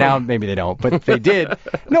 Now, maybe they don't, but they did.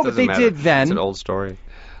 No, but they did then. It's an old story.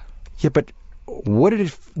 Yeah, but what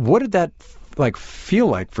did that feel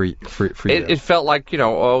like for you? It felt like,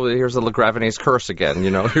 here's the LaGravenese curse again.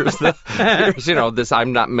 Here's this.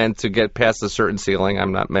 I'm not meant to get past a certain ceiling.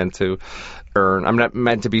 I'm not meant to earn. I'm not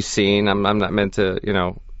meant to be seen. I'm not meant to,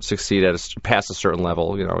 succeed past a certain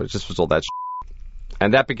level. It just was all that shit.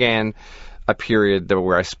 And that began a period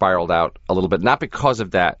where I spiraled out a little bit. Not because of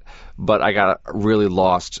that, but I got really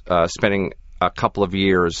lost spending a couple of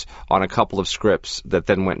years on a couple of scripts that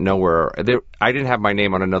then went nowhere. I didn't have my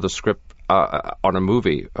name on another script on a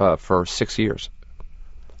movie for 6 years,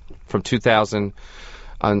 from 2000,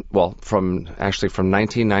 from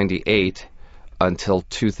 1998 until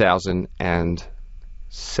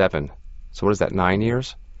 2007. So what is that? 9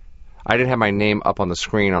 years? I didn't have my name up on the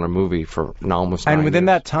screen on a movie for almost 9 And within years.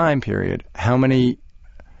 that time period, how many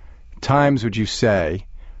times would you say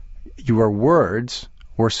your words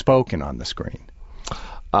were spoken on the screen?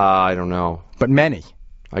 I don't know. But many.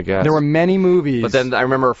 I guess. There were many movies. But then I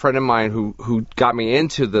remember a friend of mine who got me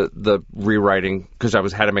into the rewriting, because I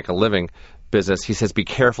had to make a living business. He says, be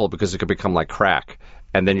careful because it could become like crack.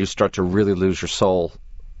 And then you start to really lose your soul,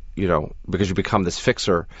 because you become this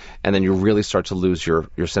fixer, and then you really start to lose your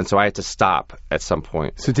sense. So I had to stop at some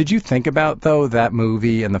point. So did you think about, though, that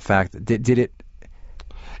movie and the fact that did it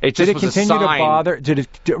Was continue a to sign. bother? Did it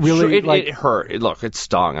really It hurt. Look, it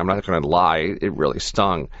stung. I'm not going to lie. It really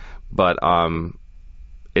stung. But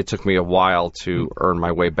it took me a while to earn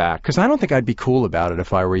my way back. Because I don't think I'd be cool about it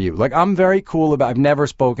if I were you. Like, I'm very cool about... I've never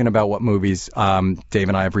spoken about what movies Dave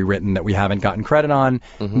and I have rewritten that we haven't gotten credit on.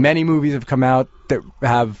 Mm-hmm. Many movies have come out that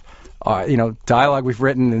have, dialogue we've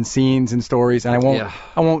written and scenes and stories, and I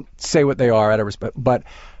won't say what they are out of respect. But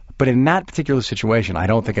in that particular situation, I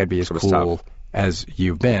don't think I'd be as cool as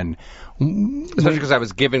you've been. Especially because I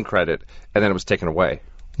was given credit, and then it was taken away.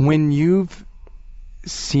 When you've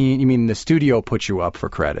seen, you mean the studio put you up for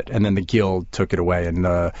credit, and then the guild took it away, and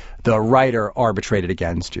the writer arbitrated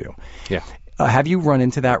against you. Yeah. Have you run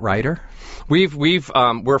into that writer?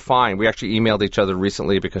 We're fine. We actually emailed each other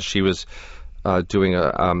recently because she was doing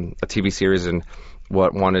a TV series and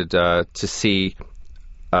wanted to see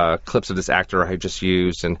clips of this actor I just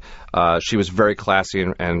used, and she was very classy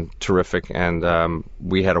and terrific, and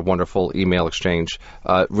we had a wonderful email exchange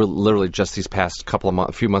literally just these past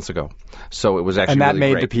few months ago. So it was actually and that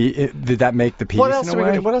really made great. Did that make the piece? What else in a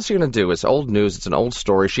way? What else are you going to do? It's old news. It's an old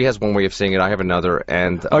story. She has one way of seeing it. I have another.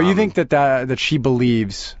 And you think that she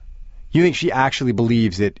believes? You think she actually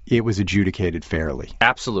believes it was adjudicated fairly?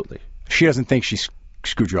 Absolutely. She doesn't think she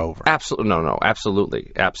screwed you over. Absolutely, no,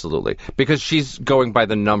 absolutely. Because she's going by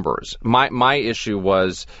the numbers. My issue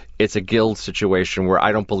was it's a guild situation where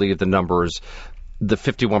I don't believe the numbers, the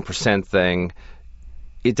 51% thing.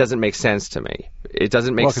 It doesn't make sense to me. It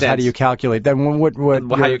doesn't make sense. How do you calculate that? What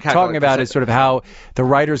you're talking about is sort of how the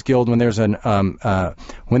Writers Guild, when there's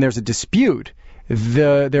a dispute,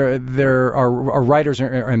 there are writers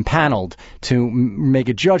are impaneled to make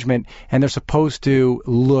a judgment, and they're supposed to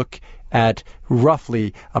look at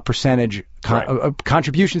roughly a percentage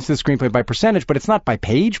contributions to the screenplay by percentage, but it's not by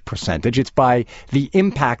page percentage. It's by the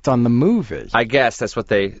impact on the movie. I guess that's what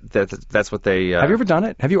they. That's what they. Have you ever done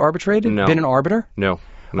it? Have you arbitrated? No. Been an arbiter? No.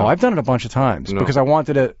 Oh, I've done it a bunch of times because I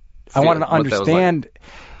wanted to. I wanted to understand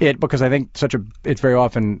it because I think it's very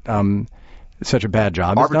often such a bad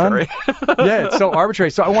job arbitrary. Is done. Yeah, it's so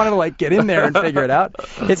arbitrary. So I wanted to get in there and figure it out.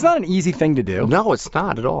 It's not an easy thing to do. No, it's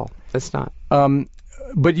not at all. It's not.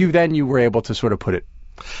 But you were able to sort of put it.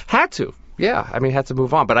 Had to. Yeah, I mean, had to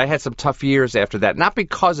move on. But I had some tough years after that. Not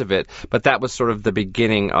because of it, but that was sort of the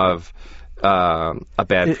beginning of a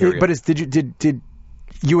bad period. Did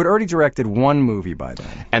you had already directed one movie by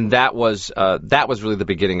then? And that was really the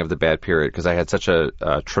beginning of the bad period because I had such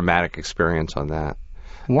a traumatic experience on that.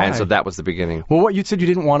 Why? And so that was the beginning. Well, what you said you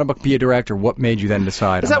didn't want to be a director. What made you then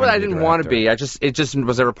decide? It's not what I didn't want to be. It just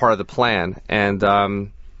was never part of the plan. And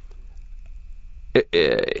I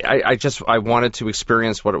wanted to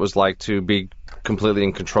experience what it was like to be completely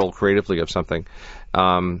in control creatively of something.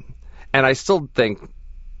 And I still think,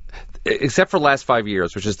 except for the last 5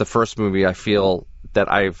 years, which is the first movie I feel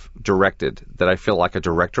that I've directed, that I feel like a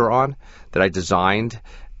director on, that I designed,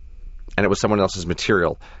 and it was someone else's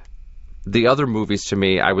material. The other movies, to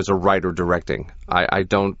me, I was a writer directing. I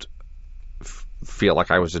don't feel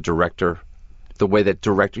like I was a director the way that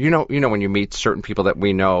director... You know when you meet certain people that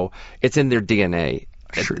we know, it's in their DNA.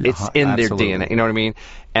 Sure, it's in absolutely. their DNA. You know what I mean?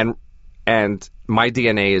 And my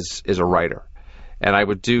DNA is a writer. And I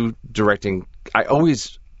would do directing. I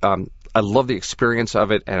always... I love the experience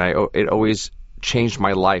of it, and it always changed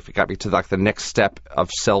my life. It got me to the next step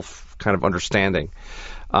of self kind of understanding.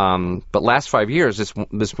 But last 5 years, this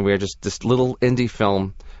movie, this little indie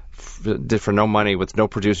film did for no money with no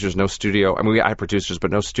producers, no studio. I mean, I had producers,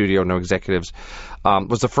 but no studio, no executives.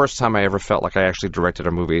 Was the first time I ever felt like I actually directed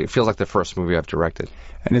a movie. It feels like the first movie I've directed.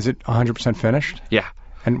 And is it 100% finished? Yeah.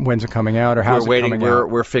 And when's it coming out, or how's it coming out?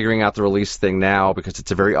 We're figuring out the release thing now because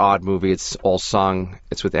it's a very odd movie. It's all sung.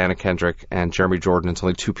 It's with Anna Kendrick and Jeremy Jordan. It's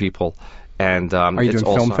only 2 people. And are you doing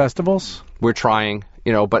film festivals? We're trying,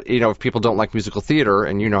 but if people don't like musical theater,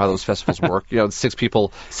 and you know how those festivals work, 6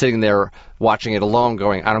 people sitting there watching it alone,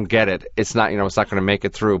 going, I don't get it. It's not, it's not going to make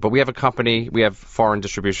it through. But we have a company, we have foreign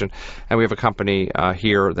distribution, and we have a company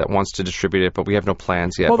here that wants to distribute it, but we have no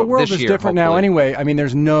plans yet. Well, the but world this is year, different now anyway. I mean,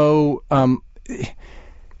 there's no.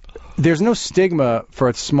 there's no stigma for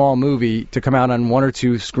a small movie to come out on 1 or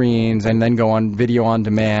 2 screens and then go on video on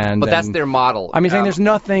demand. But that's their model. I mean, saying there's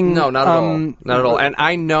nothing. No, not at all. Not at all. And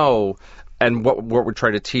I know, and what we're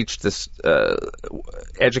trying to teach this,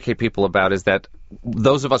 educate people about is that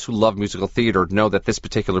those of us who love musical theater know that this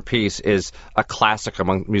particular piece is a classic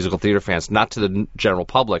among musical theater fans, not to the general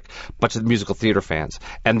public, but to the musical theater fans.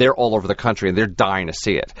 And they're all over the country, and they're dying to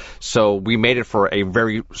see it. So we made it for a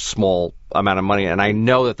very small amount of money, and I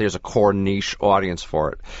know that there's a core niche audience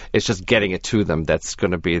for it. It's just getting it to them that's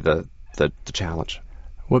going to be the challenge.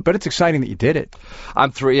 Well, but it's exciting that you did it.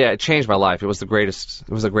 I'm through. Yeah, it changed my life. It was the greatest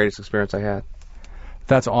experience I had.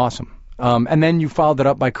 That's awesome. And then you followed it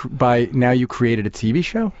up by now you created a TV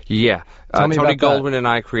show? Yeah. Tell me Tony about that. Goldwyn and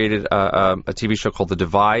I created a TV show called The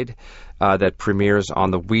Divide that premieres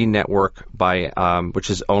on the WE Network,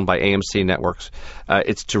 which is owned by AMC Networks.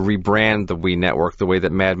 It's to rebrand the WE Network the way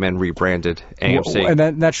that Mad Men rebranded AMC.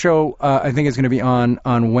 And that show, I think, is going to be on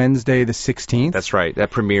Wednesday the 16th. That's right.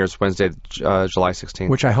 That premieres Wednesday, July 16th.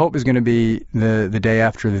 Which I hope is going to be the day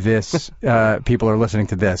after this. People are listening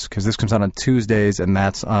to this, because this comes out on Tuesdays, and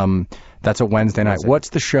that's a Wednesday night. What's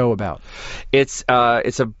the show about? It's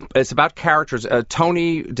about characters.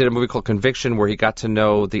 Tony did a movie called Conviction, where he got to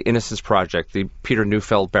know the Innocence Project, the Peter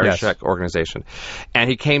Neufeld Baryshek organization. And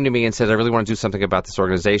he came to me and said, I really want to do something about this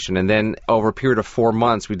organization. And then over a period of 4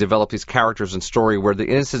 months, we developed these characters and story where the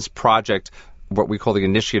Innocence Project, what we call the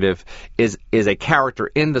initiative, is a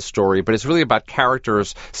character in the story, but it's really about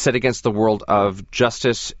characters set against the world of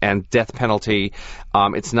justice and death penalty.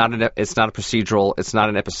 It's not a procedural. It's not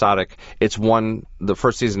an episodic. The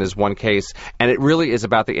first season is one case, and it really is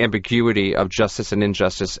about the ambiguity of justice and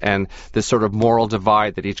injustice and this sort of moral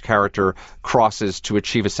divide that each character crosses to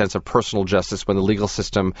achieve a sense of personal justice when the legal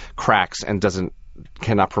system cracks and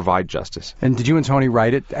cannot provide justice. And did you and Tony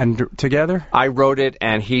write it together? I wrote it,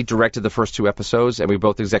 and he directed the first 2 episodes, and we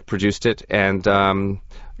both exec produced it. And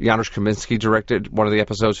Janusz Kaminski directed one of the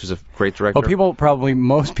episodes, who's a great director. Well,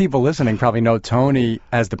 most people listening probably know Tony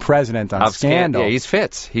as the president on Scandal. Yeah, he's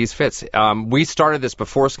Fitz. We started this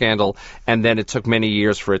before Scandal, and then it took many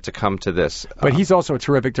years for it to come to this. But he's also a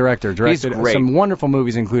terrific director. Directed some wonderful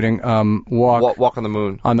movies, including Walk on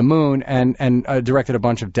the Moon, and directed a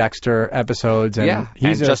bunch of Dexter episodes. And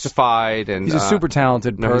he's Justified. And he's a super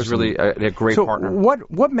talented person. He's really a great partner.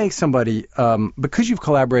 What makes somebody, because you've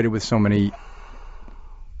collaborated with so many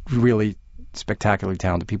really spectacularly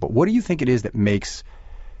talented people, what do you think it is that makes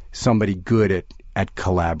somebody good at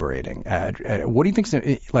collaborating? What do you think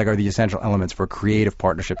are the essential elements for a creative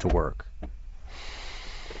partnership to work?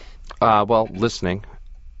 Well, listening.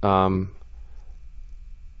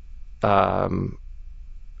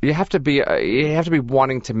 You have to be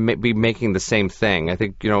wanting to be making the same thing. I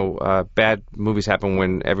think bad movies happen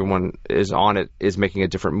when everyone is on it is making a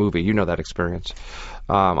different movie. You know that experience.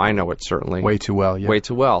 I know it certainly way too well. Yeah. Way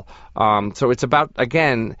too well. So it's about,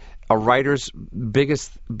 again, a writer's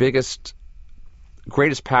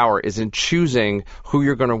greatest power is in choosing who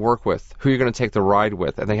you're going to work with, who you're going to take the ride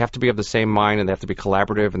with, and they have to be of the same mind, and they have to be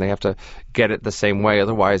collaborative, and they have to get it the same way.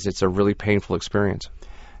 Otherwise, it's a really painful experience.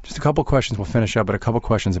 Just a couple questions. We'll finish up, but a couple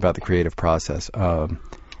questions about the creative process.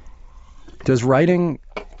 Does writing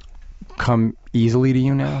come easily to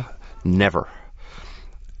you now? Never.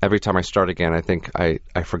 Every time I start again, I think I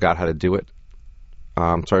forgot how to do it.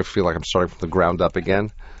 So I feel like I'm starting from the ground up again.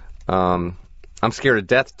 I'm scared to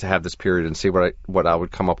death to have this period and see what I would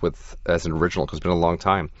come up with as an original, because it's been a long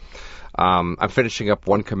time. I'm finishing up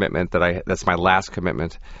one commitment that's my last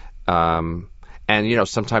commitment. And,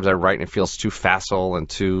 sometimes I write and it feels too facile and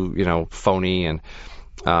too, phony, and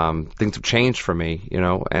things have changed for me,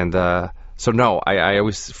 and so no, I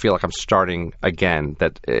always feel like I'm starting again,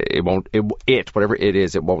 that whatever it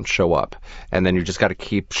is, it won't show up. And then you just got to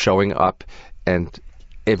keep showing up and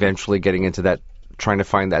eventually getting into that, trying to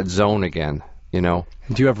find that zone again, Do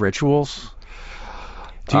you have rituals?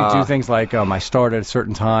 Do you do things like I start at a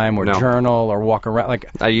certain time, or journal, or walk around? Like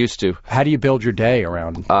I used to. How do you build your day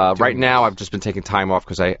around? Right now, I've just been taking time off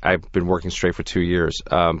because I've been working straight for 2 years.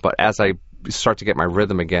 But as I start to get my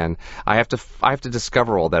rhythm again, I have to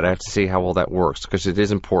discover all that. I have to see how all that works, because it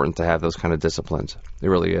is important to have those kind of disciplines. It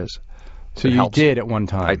really is. So you did at one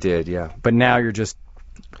time. I did, yeah. But now you're just.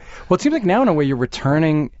 Well, it seems like now in a way you're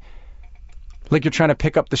returning. Like you're trying to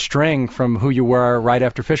pick up the string from who you were right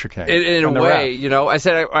after Fisher came. In a way,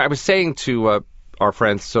 I was saying to our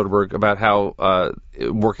friend Soderbergh about how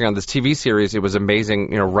working on this TV series, it was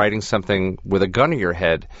amazing, writing something with a gun to your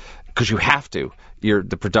head, because you have to.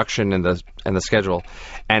 The production and the schedule,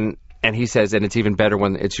 and he says, and it's even better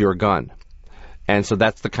when it's your gun. And so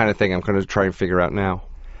that's the kind of thing I'm going to try and figure out now.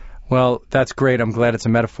 Well, that's great. I'm glad it's a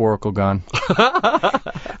metaphorical gun.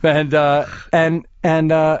 And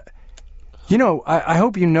you know, I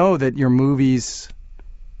hope you know that your movies.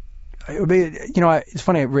 You know, it's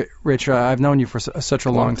funny, Rich. I've known you for such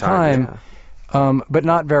a long time. Yeah. But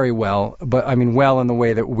not very well. But I mean, well in the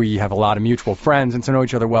way that we have a lot of mutual friends and to know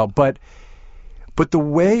each other well. But the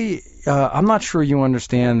way I'm not sure you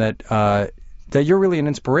understand that you're really an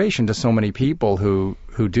inspiration to so many people who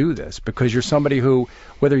do this, because you're somebody who,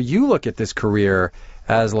 whether you look at this career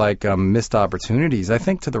as like missed opportunities, I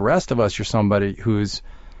think to the rest of us, you're somebody who's,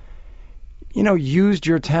 you know, used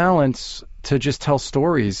your talents to just tell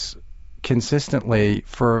stories consistently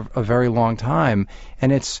for a very long time.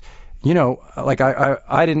 And it's, you know, like I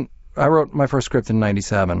wrote my first script in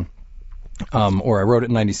 97, or I wrote it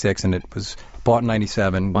in 96 and it was bought in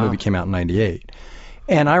 97. Wow. The movie came out in 98.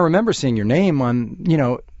 And I remember seeing your name on, you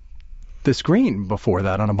know, the screen before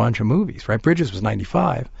that on a bunch of movies, right? Bridges was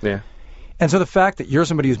 95. Yeah. And so the fact that you're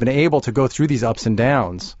somebody who's been able to go through these ups and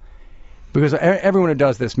downs, because everyone who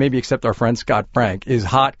does this, maybe except our friend Scott Frank, is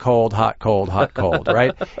hot, cold, hot, cold, hot, cold,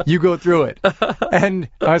 right? You go through it. And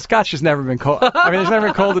Scott's just never been cold. I mean, he's never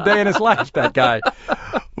been cold a day in his life, that guy.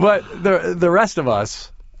 But the rest of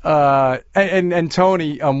us, and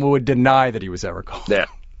Tony would deny that he was ever cold. Yeah.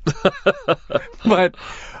 But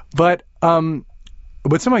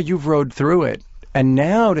somehow you've rode through it, and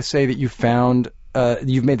now to say that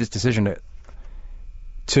you've made this decision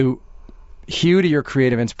to hew to your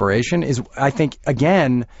creative inspiration is, I think,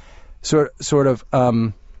 again, sort of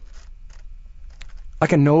like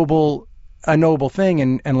a noble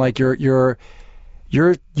thing, and like you're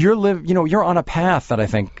on a path that I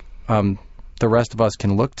think the rest of us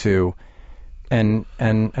can look to and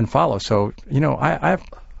follow. So, you know, I have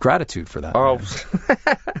gratitude for that. Oh,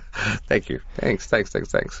 thank you. Thanks.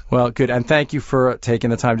 Well, good. And thank you for taking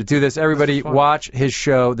the time to do this. Everybody, watch his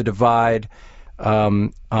show, The Divide,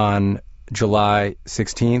 on July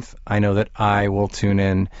 16th. I know that I will tune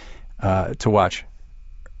in to watch.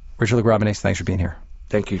 Richard LaGravenese, thanks for being here.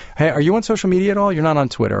 Thank you. Hey, are you on social media at all? You're not on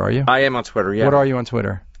Twitter, are you? I am on Twitter, yeah. What are you on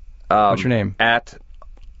Twitter? What's your name? At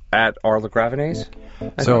R. LaGravenese.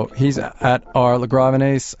 So he's at R.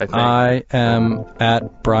 LaGravenese. I am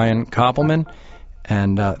at Brian Koppelman.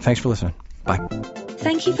 And thanks for listening. Bye.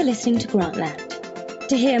 Thank you for listening to Grantland.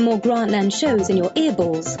 To hear more Grantland shows in your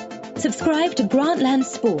earballs, subscribe to Grantland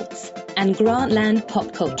Sports and Grantland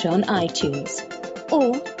Pop Culture on iTunes.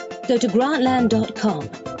 Or go to grantland.com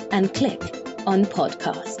and click on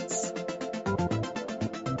podcast.